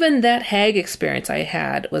 Even that Hag experience I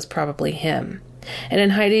had was probably him. And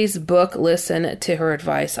in Heidi's book, listen to her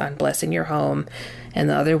advice on blessing your home and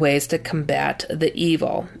the other ways to combat the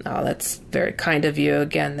evil. Oh, that's very kind of you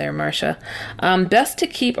again there, Marcia. Best to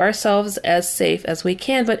keep ourselves as safe as we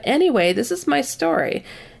can. But anyway, this is my story.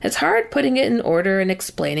 It's hard putting it in order and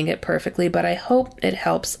explaining it perfectly, but I hope it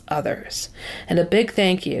helps others. And a big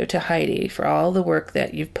thank you to Heidi for all the work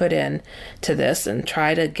that you've put in to this, and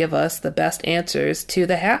try to give us the best answers to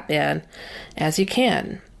the Hat Man as you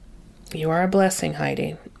can. You are a blessing,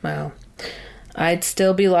 Heidi. Well, I'd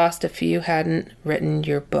still be lost if you hadn't written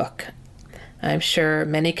your book. I'm sure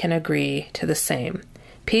many can agree to the same.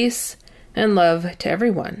 Peace and love to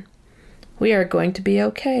everyone. We are going to be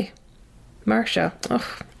okay. Marcia.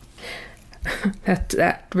 Oh,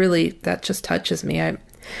 that just touches me.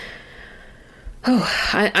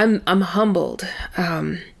 I'm humbled.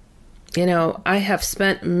 I have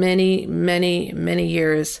spent many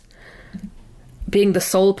years being the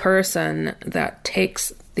sole person that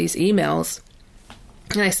takes these emails,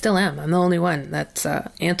 and I still am. I'm the only one that's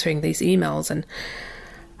answering these emails,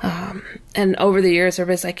 and over the years,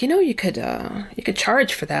 everybody's like, you could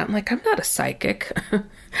charge for that. I'm like, I'm not a psychic.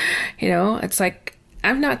 It's like,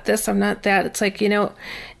 I'm not this, I'm not that. It's like,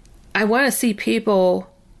 I want to see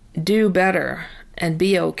people do better and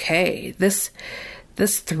be okay. This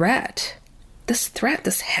threat,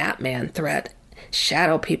 this Hat Man threat,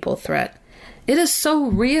 shadow people threat, it is so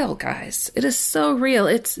real, guys. It is so real.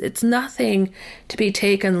 It's nothing to be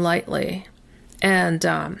taken lightly. And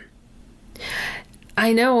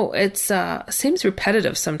I know it seems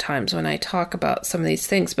repetitive sometimes when I talk about some of these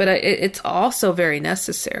things, but it's also very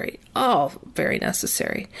necessary. Oh, very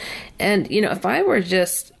necessary. And, if I were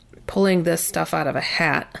just pulling this stuff out of a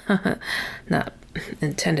hat, not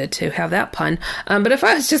intended to have that pun. But if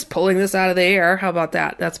I was just pulling this out of the air, how about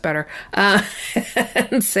that? That's better.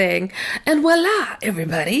 And saying, and voila,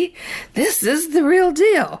 everybody, this is the real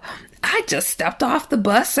deal. I just stepped off the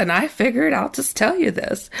bus and I figured I'll just tell you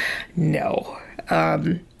this. No.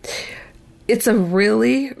 It's a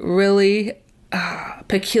really, really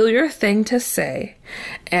peculiar thing to say.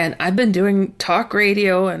 And I've been doing talk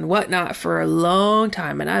radio and whatnot for a long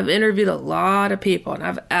time. And I've interviewed a lot of people and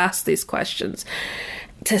I've asked these questions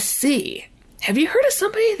to see, have you heard of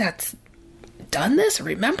somebody that's done this,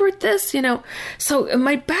 remembered this? So in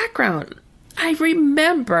my background, I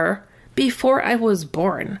remember before I was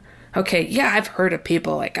born. Okay, yeah, I've heard of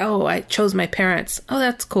people like, oh, I chose my parents. Oh,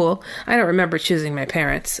 that's cool. I don't remember choosing my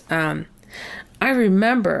parents. I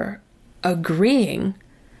remember agreeing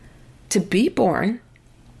to be born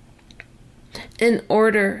in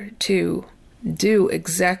order to do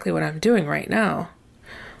exactly what I'm doing right now,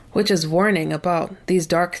 which is warning about these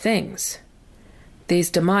dark things, these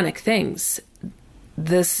demonic things,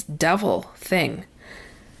 this devil thing.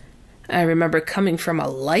 I remember coming from a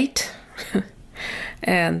light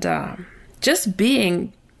and just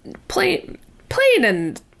being plain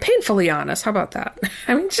and painfully honest. How about that?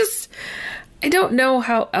 I mean, I don't know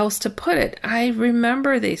how else to put it. I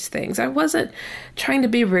remember these things. I wasn't trying to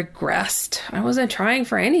be regressed. I wasn't trying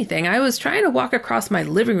for anything. I was trying to walk across my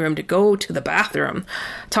living room to go to the bathroom,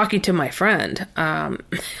 talking to my friend.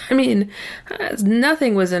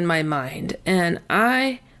 Nothing was in my mind. And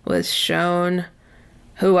I was shown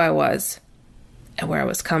who I was and where I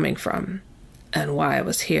was coming from and why I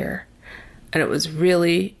was here. And it was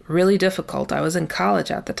really, really difficult. I was in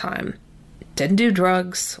college at the time. Didn't do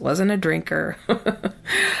drugs, wasn't a drinker.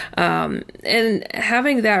 And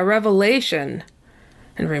having that revelation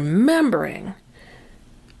and remembering,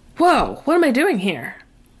 whoa, what am I doing here?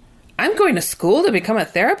 I'm going to school to become a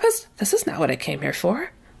therapist? This is not what I came here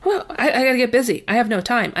for. Well, I got to get busy. I have no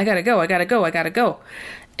time. I got to go.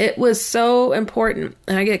 It was so important.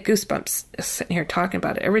 And I get goosebumps just sitting here talking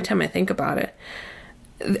about it. Every time I think about it,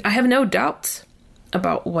 I have no doubts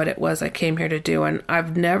about what it was I came here to do. And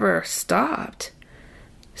I've never stopped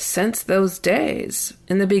since those days.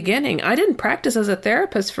 In the beginning, I didn't practice as a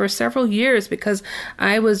therapist for several years because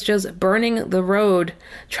I was just burning the road,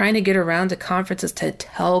 trying to get around to conferences to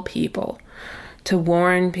tell people, to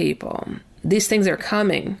warn people. These things are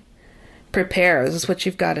coming. Prepare. This is what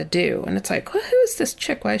you've got to do. And it's like, well, who is this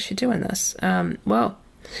chick? Why is she doing this? Well,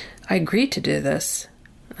 I agreed to do this.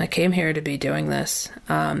 I came here to be doing this.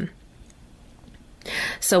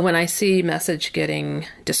 So when I see message getting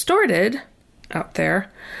distorted out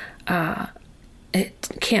there, it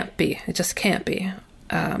can't be. It just can't be.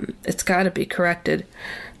 It's got to be corrected.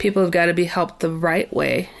 People have got to be helped the right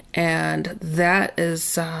way. And that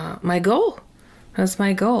is my goal. That's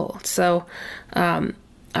my goal. So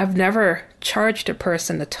I've never charged a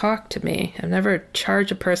person to talk to me. I've never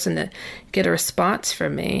charged a person to get a response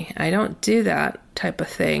from me. I don't do that type of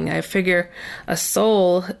thing. I figure a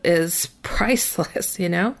soul is priceless,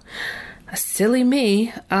 A silly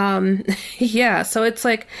me. Yeah, so it's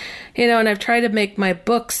like, and I've tried to make my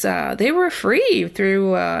books, they were free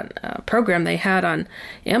through a program they had on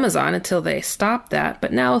Amazon until they stopped that.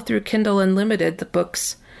 But now through Kindle Unlimited, the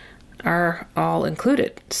books are all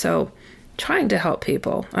included. So trying to help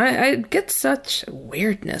people. I get such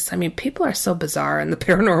weirdness. I mean, people are so bizarre in the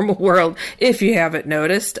paranormal world, if you haven't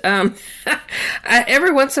noticed.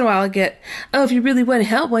 Every once in a while I get, oh, if you really want to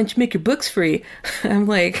help, why don't you make your books free? I'm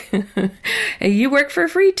like, hey, you work for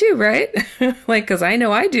free too, right? Like, because I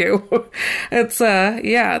know I do. It's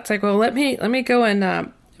like, well, let me go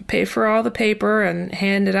and pay for all the paper and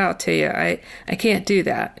hand it out to you. I can't do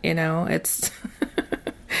that, it's...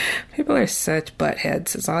 People are such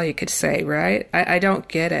buttheads, is all you could say, right? I don't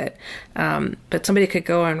get it. But somebody could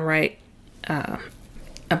go and write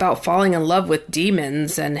about falling in love with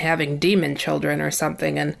demons and having demon children or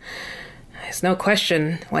something, and there's no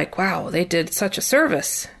question, like, wow, they did such a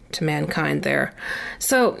service to mankind there.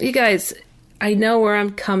 So, you guys, I know where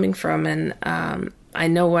I'm coming from, and I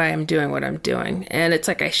know why I'm doing what I'm doing. And it's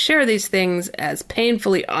like I share these things as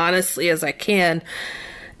painfully honestly as I can,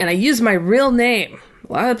 and I use my real name.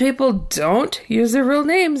 A lot of people don't use their real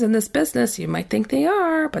names in this business. You might think they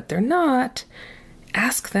are, but they're not.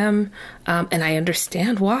 Ask them, and I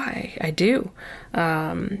understand why. I do.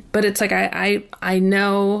 But it's like I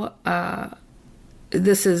know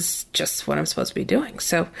this is just what I'm supposed to be doing.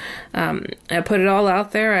 So I put it all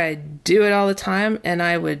out there. I do it all the time, and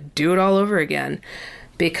I would do it all over again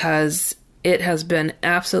because it has been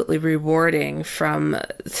absolutely rewarding from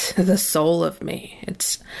the soul of me.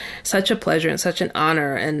 It's such a pleasure and such an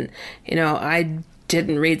honor. And, I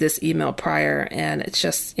didn't read this email prior, and it's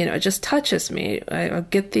just, it just touches me. I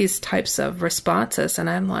get these types of responses, and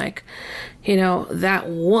I'm like, that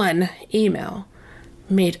one email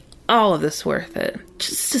made all of this worth it.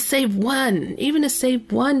 Just to save one, even to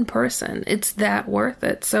save one person, it's that worth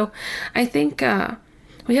it. So I think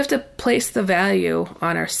we have to place the value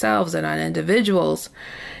on ourselves and on individuals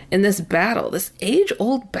in this battle, this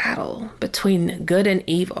age-old battle between good and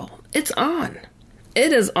evil. It's on.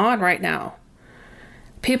 It is on right now.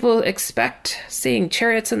 People expect seeing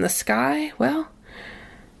chariots in the sky. Well,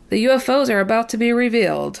 the UFOs are about to be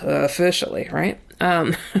revealed officially, right?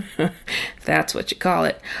 That's what you call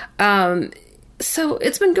it. So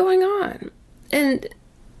it's been going on, and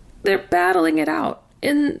they're battling it out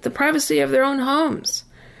in the privacy of their own homes.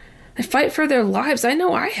 They fight for their lives. I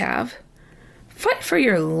know I have. Fight for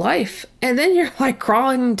your life, and then you're like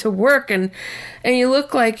crawling to work, and you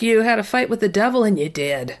look like you had a fight with the devil, and you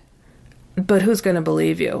did. But who's going to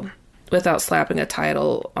believe you without slapping a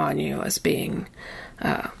title on you as being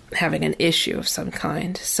having an issue of some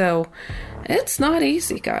kind? So it's not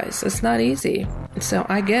easy, guys. It's not easy. So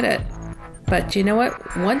I get it. But you know what?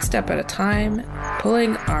 One step at a time,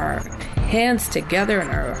 pulling our hands together and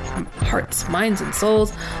our hearts, minds, and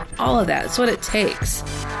souls, all of that. It's what it takes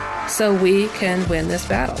so we can win this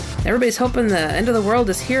battle. Everybody's hoping the end of the world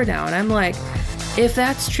is here now. And I'm like, if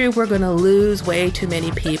that's true, we're going to lose way too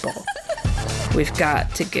many people. We've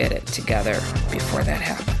got to get it together before that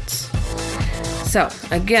happens. So,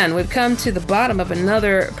 again, we've come to the bottom of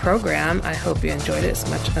another program. I hope you enjoyed it as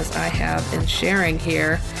much as I have in sharing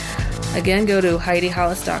here. Again, go to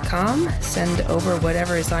HeidiHollis.com. Send over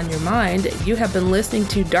whatever is on your mind. You have been listening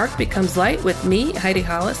to Dark Becomes Light with me, Heidi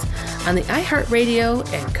Hollis, on the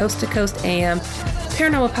iHeartRadio and Coast to Coast AM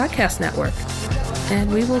Paranormal Podcast Network.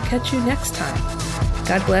 And we will catch you next time.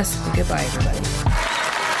 God bless and goodbye, everybody.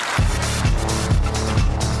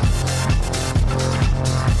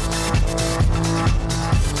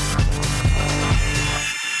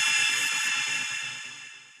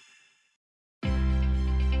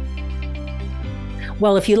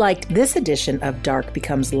 Well, if you liked this edition of Dark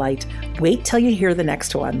Becomes Light, wait till you hear the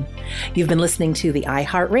next one. You've been listening to the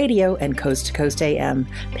iHeartRadio and Coast to Coast AM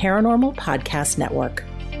Paranormal Podcast Network.